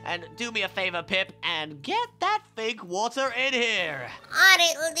go, and do me a favor, Pip, and get that fake water in here. On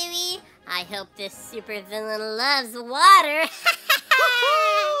it, Louie. I hope this supervillain loves water.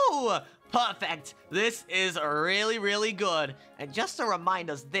 Woohoo! Perfect! This is really, really good. And just to remind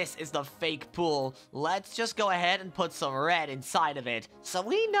us, this is the fake pool. Let's just go ahead and put some red inside of it, so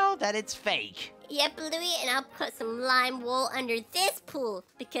we know that it's fake. Yep, Louie, and I'll put some lime wool under this pool,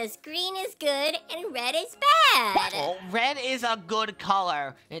 because green is good and red is bad. Oh, red is a good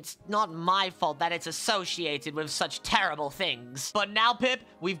color. It's not my fault that it's associated with such terrible things. But now, Pip,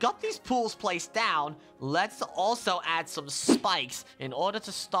 we've got these pools placed down. Let's also add some spikes in order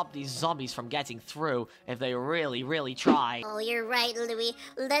to stop these zombies from getting through if they really, really try. Oh, you're right, Louie.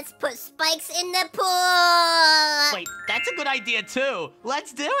 Let's put spikes in the pool. Wait, that's a good idea too.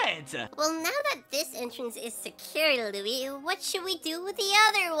 Let's do it. Well, now that this entrance is secure, Louie, what should we do with the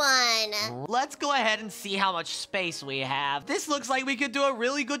other one? Let's go ahead and see how much space we have. This looks like we could do a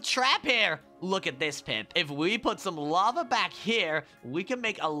really good trap here. Look at this, Pip. If we put some lava back here, we can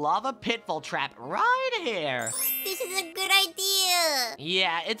make a lava pitfall trap right here. This is a good idea.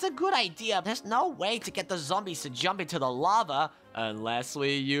 Yeah, it's a good idea. There's no way to get the zombies to jump into the lava unless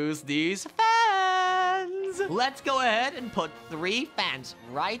we use these fans. Let's go ahead and put 3 fans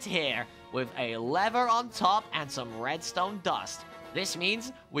right here with a lever on top and some redstone dust. This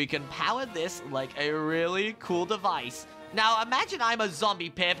means we can power this like a really cool device. Now, imagine I'm a zombie,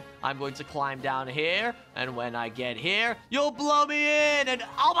 Pip. I'm going to climb down here, and when I get here, you'll blow me in, and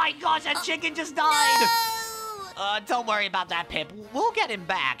oh my gosh, that chicken just died! No! Don't worry about that, Pip. We'll get him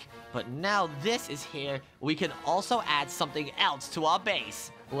back. But now this is here, we can also add something else to our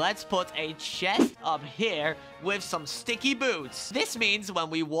base. Let's put a chest up here with some sticky boots. This means when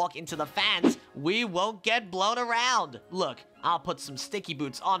we walk into the fans, we won't get blown around. Look, I'll put some sticky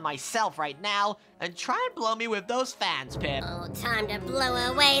boots on myself right now and try and blow me with those fans, Pip. Oh, time to blow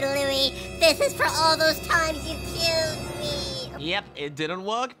away, Louie. This is for all those times you killed me. Yep, it didn't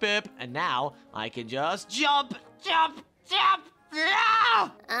work, Pip. And now I can just jump, jump, jump.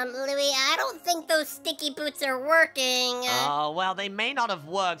 Ah! Louie, I don't think those sticky boots are working. Oh, well, they may not have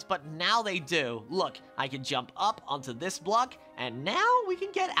worked, but now they do. Look, I can jump up onto this block, and now we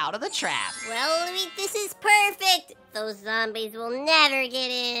can get out of the trap. Well, Louie, this is perfect. Those zombies will never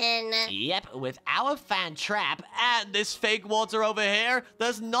get in. Yep, with our fan trap and this fake water over here,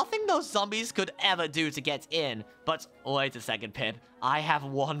 there's nothing those zombies could ever do to get in. But wait a second, Pip. I have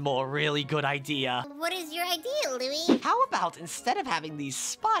one more really good idea. What is your idea, Louie? How about instead of having these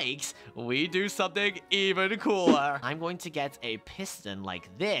spikes, we do something even cooler? I'm going to get a piston like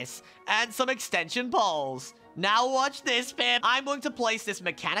this and some extension poles. Now watch this, Pip. I'm going to place this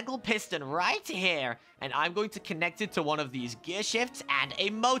mechanical piston right here, and I'm going to connect it to one of these gear shifts and a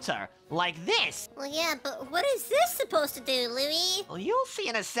motor, like this. Well, yeah, but what is this supposed to do, Louie? Well, you'll see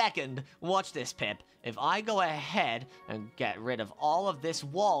in a second. Watch this, Pip. If I go ahead and get rid of all of this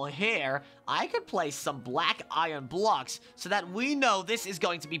wall here, I could place some black iron blocks so that we know this is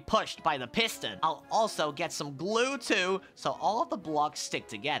going to be pushed by the piston. I'll also get some glue too, so all of the blocks stick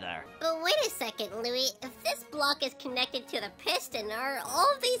together. But wait a second, Louie. If this block is connected to the piston, are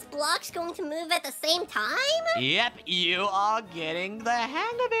all of these blocks going to move at the same time? Yep, you are getting the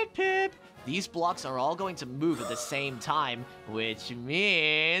hang of it, Pip. These blocks are all going to move at the same time, which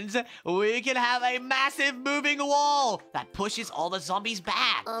means we can have a massive moving wall that pushes all the zombies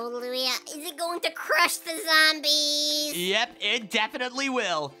back. Oh, Louie, is it going to crush the zombies? Yep, it definitely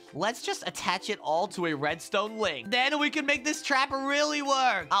will. Let's just attach it all to a redstone link. Then we can make this trap really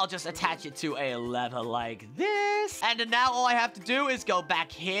work. I'll just attach it to a lever like this. And now all I have to do is go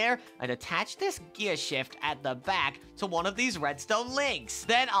back here and attach this gear shift at the back to one of these redstone links.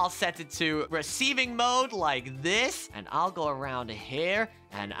 Then I'll set it to receiving mode like this, and I'll go around here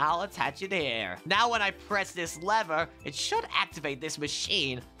and I'll attach it here. Now when I press this lever, it should activate this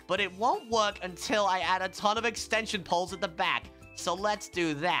machine, but it won't work until I add a ton of extension poles at the back. So let's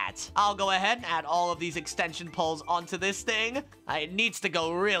do that. I'll go ahead and add all of these extension poles onto this thing. It needs to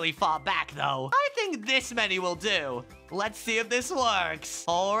go really far back, though. I think this many will do. Let's see if this works.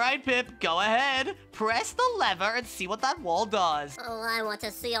 All right, Pip, go ahead. Press the lever and see what that wall does. Oh, I want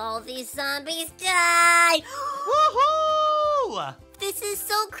to see all these zombies die. Woohoo! This is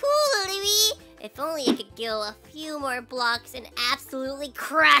so cool, Louie. If only it could go a few more blocks and absolutely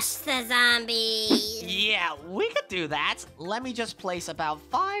crush the zombies. Yeah, we could do that. Let me just place about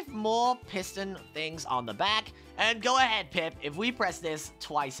 5 more piston things on the back. And go ahead, Pip. If we press this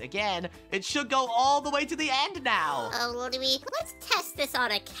twice again, it should go all the way to the end now. Oh, Louie, let's test this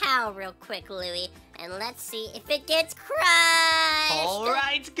on a cow real quick, Louie. And let's see if it gets crushed. All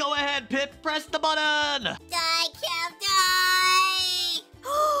right, go ahead, Pip. Press the button. Die, cow, die!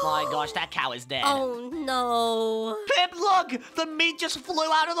 My gosh, that cow is dead. Oh, no. Pip, look! The meat just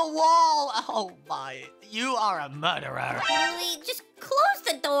flew out of the wall! Oh my, you are a murderer. Louie, just close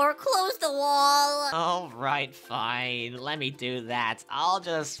the door, close the wall. Alright, fine. Let me do that. I'll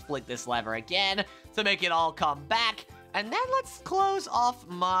just flick this lever again to make it all come back. And then let's close off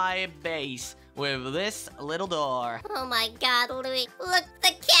my base with this little door. Oh my god, Louie. Look,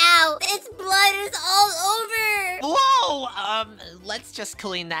 the cow! Its blood is all over! Whoa! Let's just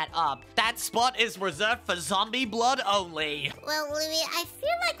clean that up. That spot is reserved for zombie blood only. Well, Louie, I feel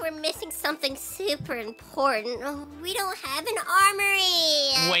like we're missing something super important. Oh, we don't have an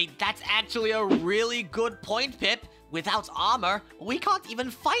armory! Wait, that's actually a really good point, Pip. Without armor, we can't even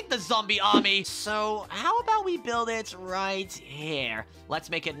fight the zombie army. So how about we build it right here? Let's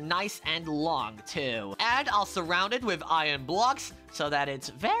make it nice and long, too. And I'll surround it with iron blocks so that it's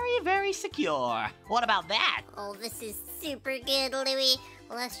very, very secure. What about that? Oh, this is super good, Louie.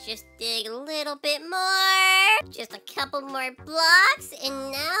 Let's just dig a little bit more. Just a couple more blocks, and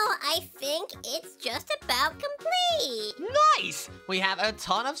now I think it's just about complete. Nice! We have a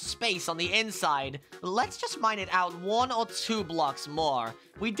ton of space on the inside. Let's just mine it out 1 or 2 blocks more.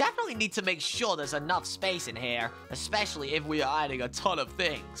 We definitely need to make sure there's enough space in here, especially if we are adding a ton of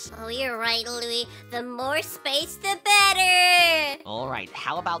things. Oh, you're right, Louie. The more space, the better. Alright,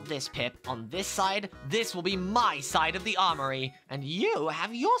 how about this, Pip? On this side, this will be my side of the armory, and you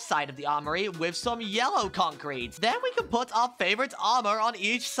have your side of the armory with some yellow concrete. Then we can put our favorite armor on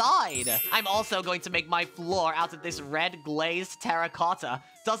each side. I'm also going to make my floor out of this red glazed terracotta.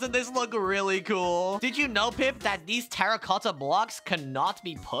 Doesn't this look really cool? Did you know, Pip, that these terracotta blocks cannot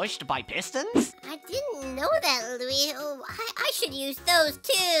be pushed by pistons? I didn't know that, Louie. Oh, I should use those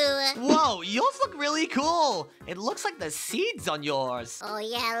too. Whoa, yours look really cool. It looks like the seeds on yours. Oh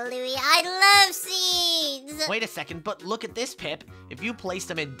yeah, Louie, I love seeds. Wait a second, but look at this, Pip. If you place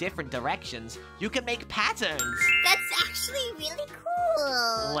them in different directions, you can make patterns. That's actually really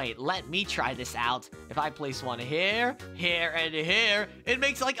cool. Wait, let me try this out. If I place one here, here, and here, it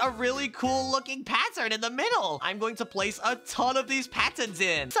makes like a really cool looking pattern in the middle. I'm going to place a ton of these patterns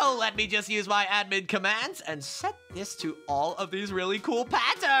in. So let me just use my admin commands and set this to all of these really cool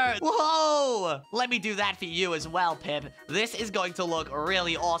patterns. Whoa! Let me do that for you as well, Pip. This is going to look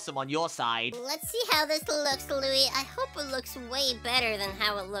really awesome on your side. Let's see how this looks, Louie. I hope it looks way better than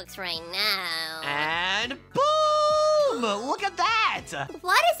how it looks right now. And boom! Look at that!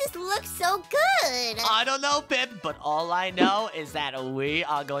 Why does this look so good? I don't know, Pip, but all I know is that we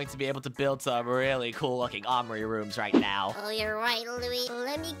are going to be able to build some really cool looking armory rooms right now. Oh, you're right, Louie.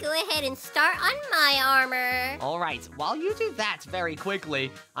 Let me go ahead and start on my armor. Alright, while you do that very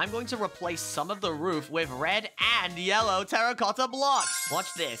quickly, I'm going to replace some of the roof with red and yellow terracotta blocks.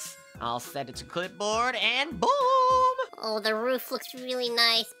 Watch this. I'll set it to clipboard and boom! Oh, the roof looks really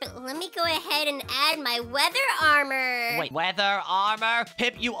nice, but let me go ahead and add my weather armor. Wait, weather armor?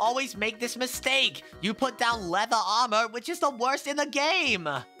 Pip, you always make this mistake. You put down leather armor, which is the worst in the game.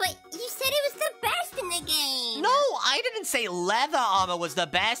 But you said it was the best in the game. No, I didn't say leather armor was the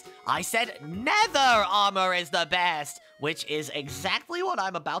best. I said nether armor is the best, which is exactly what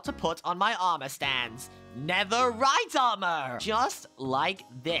I'm about to put on my armor stands. Netherite armor! Just like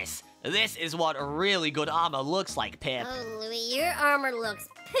this. This is what really good armor looks like, Pip. Oh, Louie, your armor looks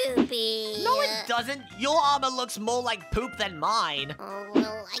poopy. No, it doesn't. Your armor looks more like poop than mine. Oh,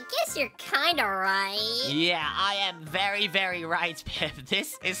 well, I guess you're kinda right. Yeah, I am very, very right, Pip.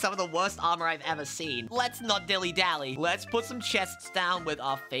 This is some of the worst armor I've ever seen. Let's not dilly-dally. Let's put some chests down with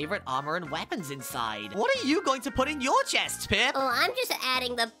our favorite armor and weapons inside. What are you going to put in your chests, Pip? Oh, I'm just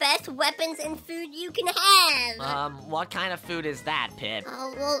adding the best weapons and food you can have. What kind of food is that, Pip?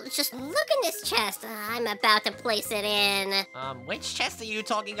 Oh, well, just look in this chest. I'm about to place it in. Which chest are you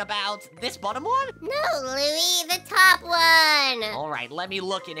talking about? This bottom one? No, Louie, the top one. Alright, let me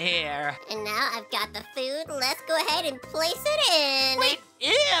look in here. And now I've got the food. Let's go ahead and place it in. Wait,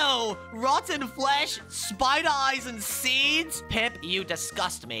 ew! Rotten flesh, spider eyes, and seeds? Pip, you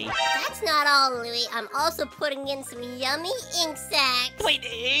disgust me. That's not all, Louie. I'm also putting in some yummy ink sacs. Wait,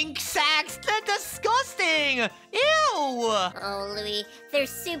 ink sacs? They're disgusting! Ew! Oh, Louie, they're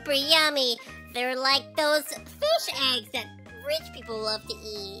super yummy. They're like those fish eggs that rich people love to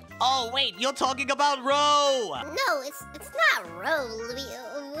eat. Oh, wait, you're talking about roe! No, it's not roe,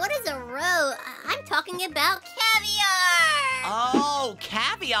 Louie. What is a roe? I'm talking about caviar! Oh,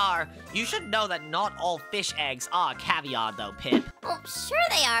 caviar! You should know that not all fish eggs are caviar, though, Pip. Oh, sure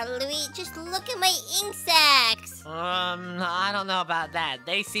they are, Louie. Just look at my ink sacs. I don't know about that.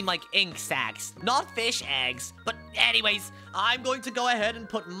 They seem like ink sacs, not fish eggs. But anyways, I'm going to go ahead and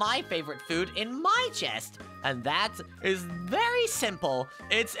put my favorite food in my chest. And that is very simple.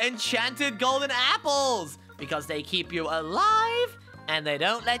 It's enchanted golden apples, because they keep you alive and they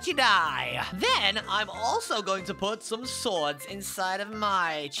don't let you die. Then I'm also going to put some swords inside of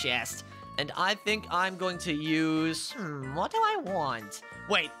my chest. And I think I'm going to use... what do I want?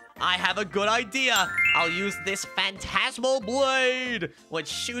 Wait, I have a good idea. I'll use this phantasmal blade, which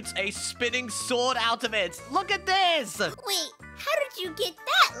shoots a spinning sword out of it. Look at this! Wait, how did you get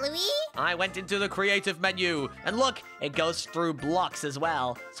that, Louie? I went into the creative menu, and look, it goes through blocks as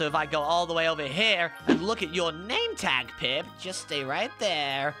well. So if I go all the way over here and look at your name tag, Pip, just stay right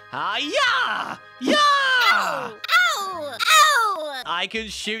there. Hi-ya! Yeah! Ow! Ow! Ow! I can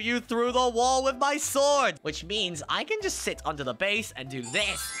shoot you through the wall with my sword, which means I can just sit under the base and do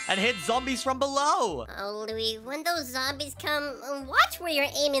this and hit zombies from below. Oh, Louie, when those zombies come, watch where you're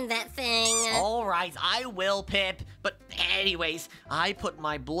aiming that thing. All right, I will, Pip. But anyways, I put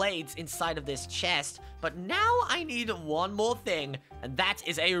my blades inside of this chest, but now I need one more thing, and that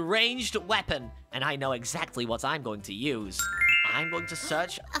is a ranged weapon, and I know exactly what I'm going to use. I'm going to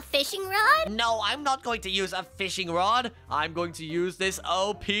search... A fishing rod? No, I'm not going to use a fishing rod. I'm going to use this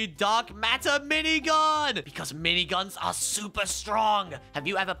OP Dark Matter minigun, because miniguns are super strong. Have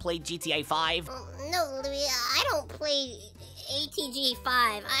you ever played GTA 5? No, Louie, I don't play ATG 5.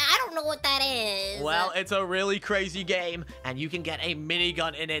 I don't know what that is. Well, it's a really crazy game, and you can get a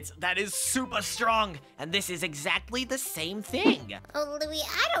minigun in it that is super strong, and this is exactly the same thing. Oh, Louie,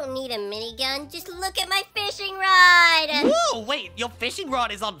 I don't need a minigun. Just look at my fishing rod. Whoa, wait, your fishing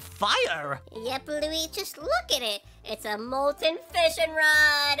rod is on fire. Yep, Louie, just look at it. It's a molten fishing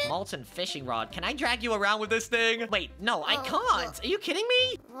rod. Molten fishing rod. Can I drag you around with this thing? Wait, no, I can't. Are you kidding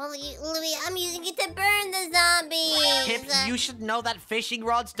me? Well, Louie, I'm using it to burn the zombies. Pip, you should know that fishing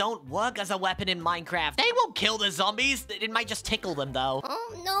rods don't work as a weapon in Minecraft. They won't kill the zombies. It might just tickle them, though.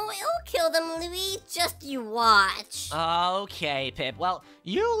 Oh, no, it'll kill them, Louie. Just you watch. Okay, Pip. Well,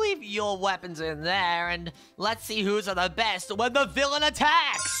 you leave your weapons in there, and let's see who's the best when the villain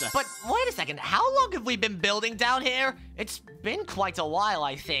attacks. But wait a second. How long have we been building down here? It's been quite a while,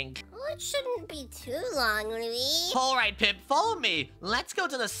 I think. Well, it shouldn't be too long, Louie. All right, Pip, follow me. Let's go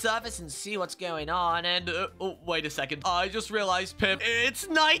to the surface and see what's going on. And, oh, wait a second. I just realized, Pip, it's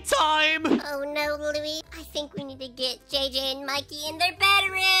nighttime. Oh, no, Louie. I think we need to get JJ and Mikey in their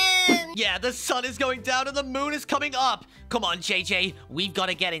bedroom. Yeah, the sun is going down and the moon is coming up. Come on, JJ. We've got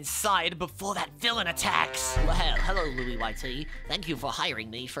to get inside before that villain attacks. Well, hello, Louie YT. Thank you for hiring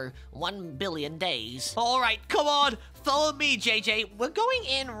me for 1 billion days. All right, come on. Follow me, JJ. We're going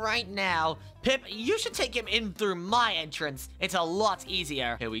in right now. Pip, you should take him in through my entrance. It's a lot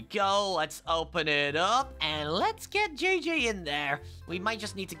easier. Here we go. Let's open it up. And let's get JJ in there. We might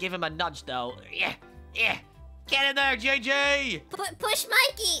just need to give him a nudge, though. Yeah. Get in there, JJ! Push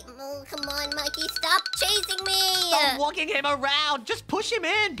Mikey! Oh, come on, Mikey, stop chasing me! Stop walking him around! Just push him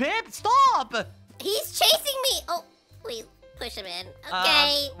in, Pip! Stop! He's chasing me! Oh, wait, push him in.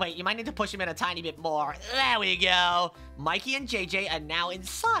 Okay. Wait, you might need to push him in a tiny bit more. There we go. Mikey and JJ are now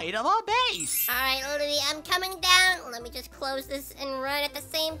inside of our base. Alright, Louie, I'm coming down. Let me just close this and run at the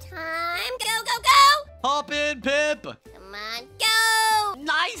same time. Go, go, go! Hop in, Pip! Come on, go!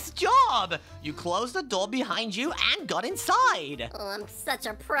 Nice job! You closed the door behind you and got inside. Oh, I'm such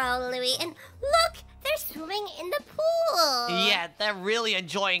a pro, Louie. And look, they're swimming in the pool. Yeah, they're really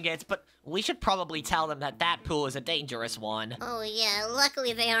enjoying it, but we should probably tell them that that pool is a dangerous one. Oh, yeah,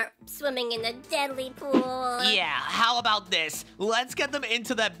 luckily they aren't swimming in the deadly pool. Yeah, how about this? Let's get them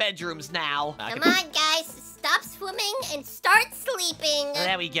into their bedrooms now. Come on, guys. Stop swimming and start sleeping.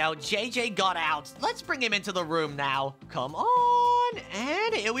 There we go. JJ got out. Let's bring him into the room now. Come on.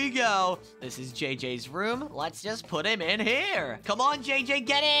 And here we go. This is JJ's room. Let's just put him in here. Come on, JJ,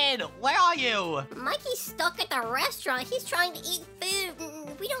 get in. Where are you? Mikey's stuck at the restaurant. He's trying to eat food.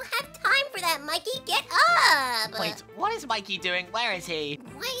 We don't have time for that, Mikey. Get up. Wait, what is Mikey doing? Where is he?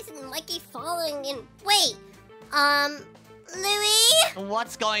 Why isn't Mikey falling in? Wait, Louie?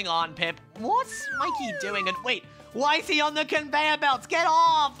 What's going on, Pip? What's Mikey doing? And wait, why is he on the conveyor belts? Get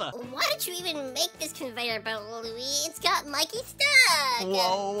off! Why did you even make this conveyor belt, Louie? It's got Mikey stuck.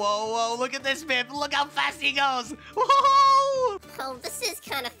 Whoa, whoa, whoa. Look at this, Pip. Look how fast he goes. Whoa! Oh, this is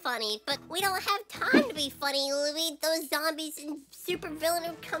kind of funny, but we don't have time to be funny, Louie. Those zombies and supervillain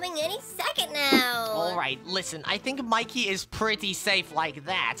are coming any second now. Alright, listen, I think Mikey is pretty safe like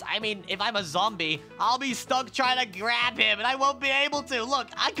that. I mean, if I'm a zombie, I'll be stuck trying to grab him, and I won't be able to. Look,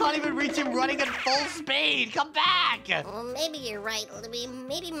 I can't even reach him running at full speed. Come back! Well, maybe you're right, Louie.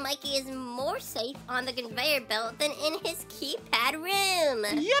 Maybe Mikey is more safe on the conveyor belt than in his keypad room.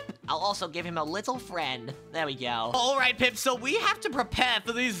 Yep, I'll also give him a little friend. There we go. Alright, Pip, so we have to prepare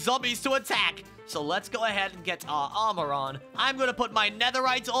for these zombies to attack. So let's go ahead and get our armor on. I'm gonna put my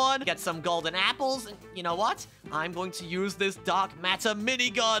netherite on, get some golden apples, and you know what? I'm going to use this dark matter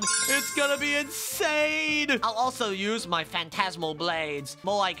minigun. It's gonna be insane! I'll also use my phantasmal blades.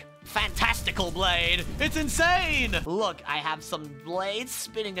 More like fantastical blade. It's insane! Look, I have some blades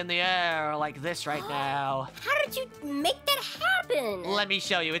spinning in the air like this right now. How did you make that happen? Let me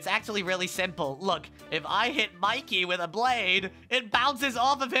show you. It's actually really simple. Look, if I hit Mikey with a blade, it bounces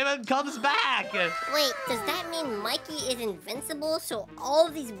off of him and comes back. Wait, does that mean Mikey is invincible, so all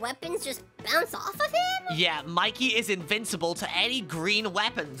of these weapons just bounce off of him? Yeah, Mikey is invincible to any green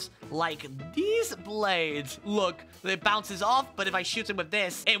weapons, like these blades. Look, it bounces off, but if I shoot him with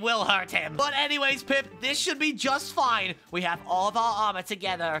this, it will hurt him. But anyways, Pip, this should be just fine. We have all of our armor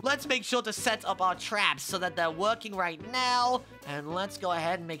together. Let's make sure to set up our traps so that they're working right now. And let's go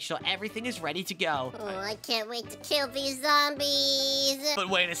ahead and make sure everything is ready to go. Oh, I can't wait to kill these zombies. But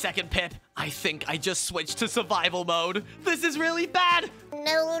wait a second, Pip. I think I just switched to survival mode. This is really bad.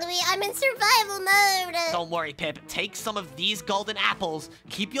 No, Louie, I'm in survival mode. Don't worry, Pip. Take some of these golden apples.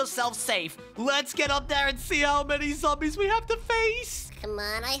 Keep yourself safe. Let's get up there and see how many zombies we have to face. Come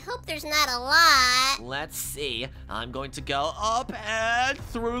on, I hope there's not a lot. Let's see. I'm going to go up and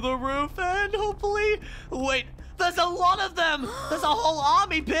through the roof and hopefully... Wait, there's a lot of them. There's a whole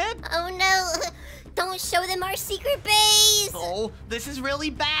army, Pip. Oh, no. Don't show them our secret base. Oh, this is really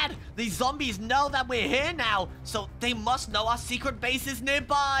bad. These zombies know that we're here now, so they must know our secret base is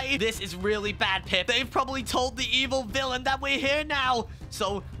nearby. This is really bad, Pip. They've probably told the evil villain that we're here now,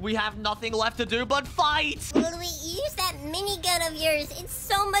 so we have nothing left to do but fight. Louie, use that minigun of yours. It's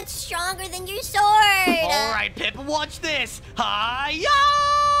so much stronger than your sword. All right, Pip, watch this. Hi-ya!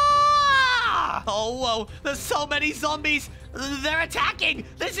 Oh, whoa, there's so many zombies. They're attacking!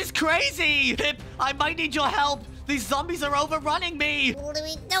 This is crazy! Pip, I might need your help! These zombies are overrunning me!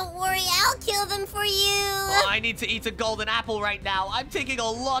 Louie, don't worry, I'll kill them for you! Oh, I need to eat a golden apple right now. I'm taking a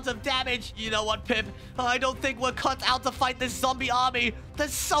lot of damage. You know what, Pip? I don't think we're cut out to fight this zombie army.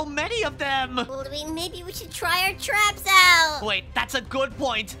 There's so many of them! Louie, maybe we should try our traps out! Wait, that's a good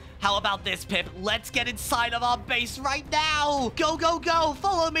point. How about this, Pip? Let's get inside of our base right now! Go, go, go!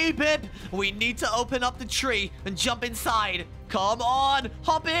 Follow me, Pip! We need to open up the tree and jump inside. Come on!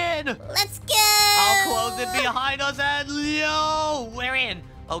 Hop in! Let's go! I'll close it behind us and yo! We're in!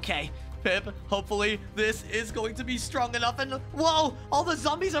 Okay, Pip, hopefully this is going to be strong enough and... Whoa! All the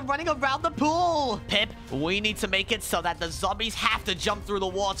zombies are running around the pool! Pip, we need to make it so that the zombies have to jump through the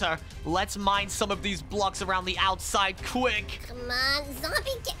water. Let's mine some of these blocks around the outside quick. Come on,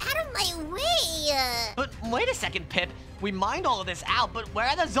 zombie, get out of my way! But wait a second, Pip. We mined all of this out, but where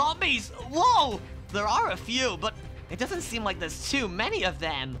are the zombies? Whoa! There are a few, but it doesn't seem like there's too many of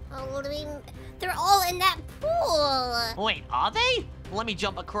them. Oh, Louie, they're all in that pool! Wait, are they? Let me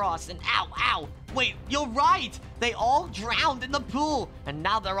jump across and ow, ow. Wait, you're right. They all drowned in the pool, and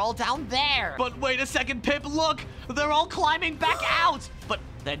now they're all down there. But wait a second, Pip, look. They're all climbing back out, but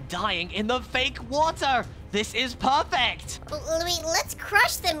they're dying in the fake water. This is perfect. Oh, Louie, let's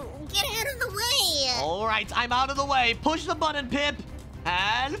crush them. Get out of the way. All right, I'm out of the way. Push the button, Pip.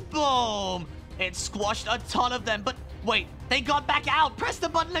 And boom. It squashed a ton of them, but wait, they got back out. Press the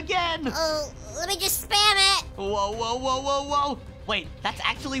button again. Oh, let me just spam it. Whoa, whoa, whoa, whoa, whoa. Wait, that's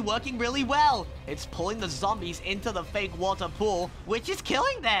actually working really well. It's pulling the zombies into the fake water pool, which is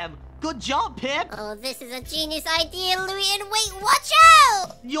killing them. Good job, Pip. Oh, this is a genius idea, Louie, and wait, watch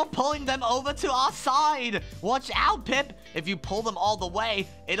out! You're pulling them over to our side. Watch out, Pip. If you pull them all the way,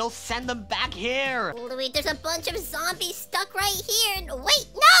 it'll send them back here. Louie, there's a bunch of zombies stuck right here. Wait,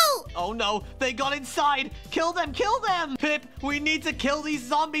 no! Oh no, they got inside. Kill them, kill them. Pip, we need to kill these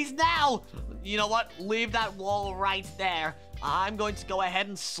zombies now. You know what? Leave that wall right there. I'm going to go ahead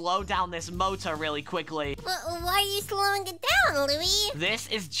and slow down this motor really quickly. Why are you slowing it down, Louie? This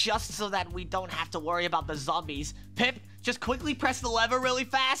is just so that we don't have to worry about the zombies. Pip, just quickly press the lever really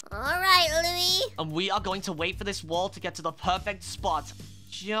fast. All right, Louie. And we are going to wait for this wall to get to the perfect spot.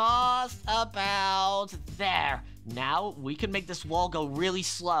 Just about there. Now, we can make this wall go really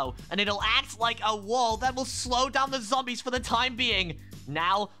slow, and it'll act like a wall that will slow down the zombies for the time being.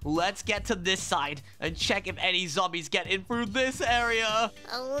 Now, let's get to this side and check if any zombies get in through this area.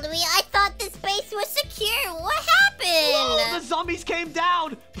 Oh, Louie, I thought this base was secure. What happened? Whoa, the zombies came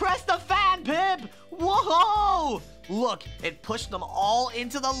down! Press the fan, Pip! Whoa! Look, it pushed them all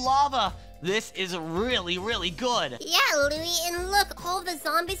into the lava. This is really, really good. Yeah, Louie, and look, all the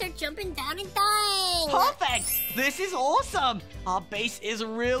zombies are jumping down and dying. Perfect! This is awesome! Our base is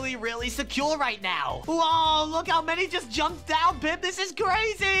really, really secure right now. Whoa, look how many just jumped down, Pip! This is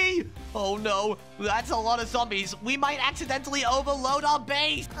crazy! Oh no, that's a lot of zombies. We might accidentally overload our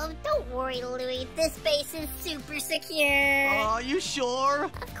base. Oh, don't worry, Louie. This base is super secure. Are you sure?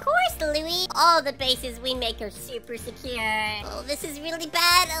 Of course, Louie. All the bases we make are super secure. Oh, this is really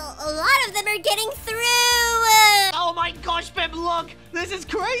bad. A lot of them are getting through. Oh my gosh, Pip, look! This is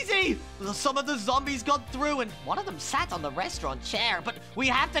crazy! Some of the zombies got through and one of them sat on the restaurant chair, but we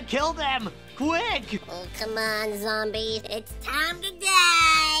have to kill them! Quick! Oh, come on, zombies. It's time to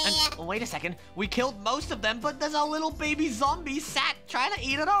die. And wait a second, we killed most of them, but there's a little baby zombie sat trying to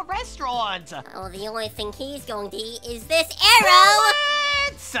eat at our restaurant! Oh, the only thing he's going to eat is this arrow!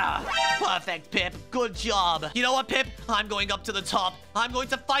 Perfect, Pip. Good job. You know what, Pip? I'm going up to the top. I'm going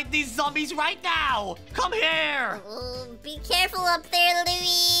to fight these zombies right now. Come here. Oh, be careful up there,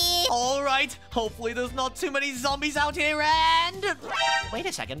 Louie. All right. Hopefully there's not too many zombies out here and... Wait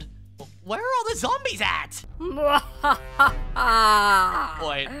a second. Where are all the zombies at?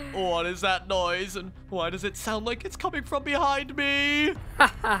 Wait, what is that noise? And why does it sound like it's coming from behind me?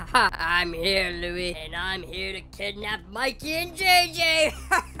 I'm here, Louie, and I'm here to kidnap Mikey and JJ.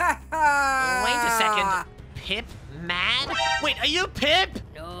 Wait a second. Pip Man? Wait, are you Pip?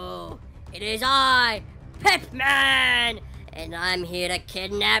 No, it is I, Pip Man, and I'm here to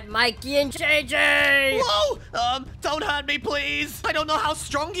kidnap Mikey and JJ. Whoa! Don't hurt me, please. I don't know how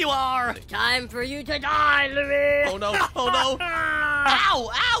strong you are. Time for you to die, Louie. Oh no, oh no. Ow,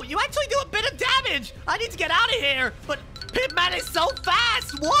 ow, you actually do a bit of damage. I need to get out of here, but Pip Man is so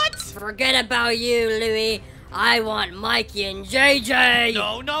fast. What? Forget about you, Louie. I want Mikey and JJ.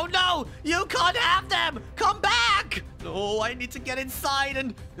 No, no, no. You can't have them. Come back. No, I need to get inside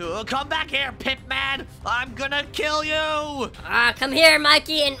and come back here, Pip Man. I'm gonna kill you. Come here,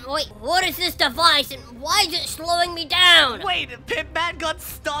 Mikey, and wait, what is this device and why is it slowing me down? Wait, Pip Man got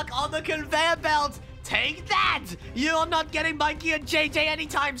stuck on the conveyor belt. Take that! You're not getting Mikey and JJ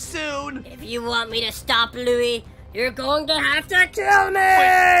anytime soon! If you want me to stop, Louie, you're going to have to kill me!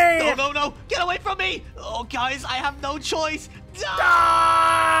 Wait, no, no, no! Get away from me! Oh, guys, I have no choice!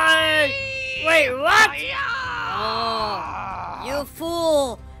 Die! Wait, what? Ah! Oh, you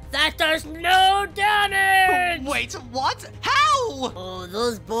fool! That does no damage! Wait, what? How? Oh,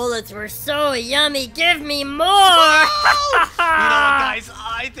 those bullets were so yummy. Give me more! Oh! You know what, guys?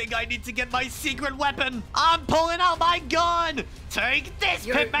 I think I need to get my secret weapon. I'm pulling out my gun. Take this,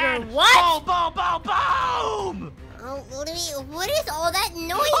 Pip Man. what? Boom, boom, boom, boom. Oh, Louie, what is all that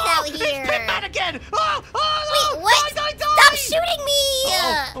noise out here? It's Pip Man again. Oh, oh, Wait, what? Die, die, die. Stop shooting me!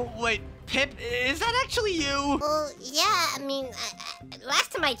 Oh, wait, Pip, is that actually you? Well, yeah, I mean,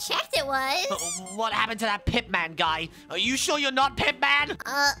 last time I checked it was. What happened to that Pip Man guy? Are you sure you're not Pip Man?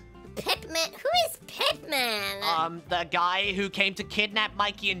 Pipman? Who is Pipman? The guy who came to kidnap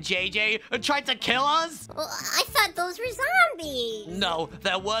Mikey and JJ and tried to kill us? Well, I thought those were zombies. No,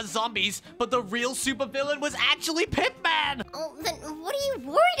 there were zombies, but the real supervillain was actually Pip Man! Oh, then what are you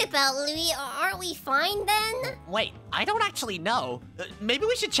worried about, Louie? Aren't we fine then? Wait, I don't actually know. Maybe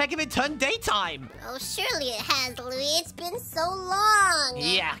we should check if it turned daytime. Oh, surely it has, Louie. It's been so long.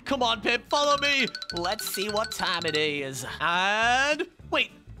 Yeah, come on, Pip, follow me. Let's see what time it is. And...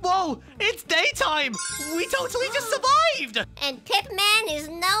 wait. Whoa, it's daytime! We totally just survived! And Pipman is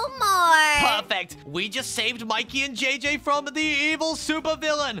no more! Perfect! We just saved Mikey and JJ from the evil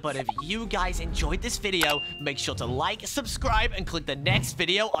supervillain! But if you guys enjoyed this video, make sure to like, subscribe, and click the next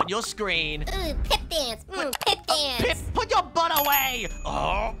video on your screen. Ooh, Pip dance! Pip dance! Pip, put your butt away!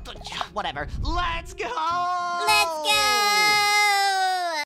 Oh, whatever. Let's go! Let's go!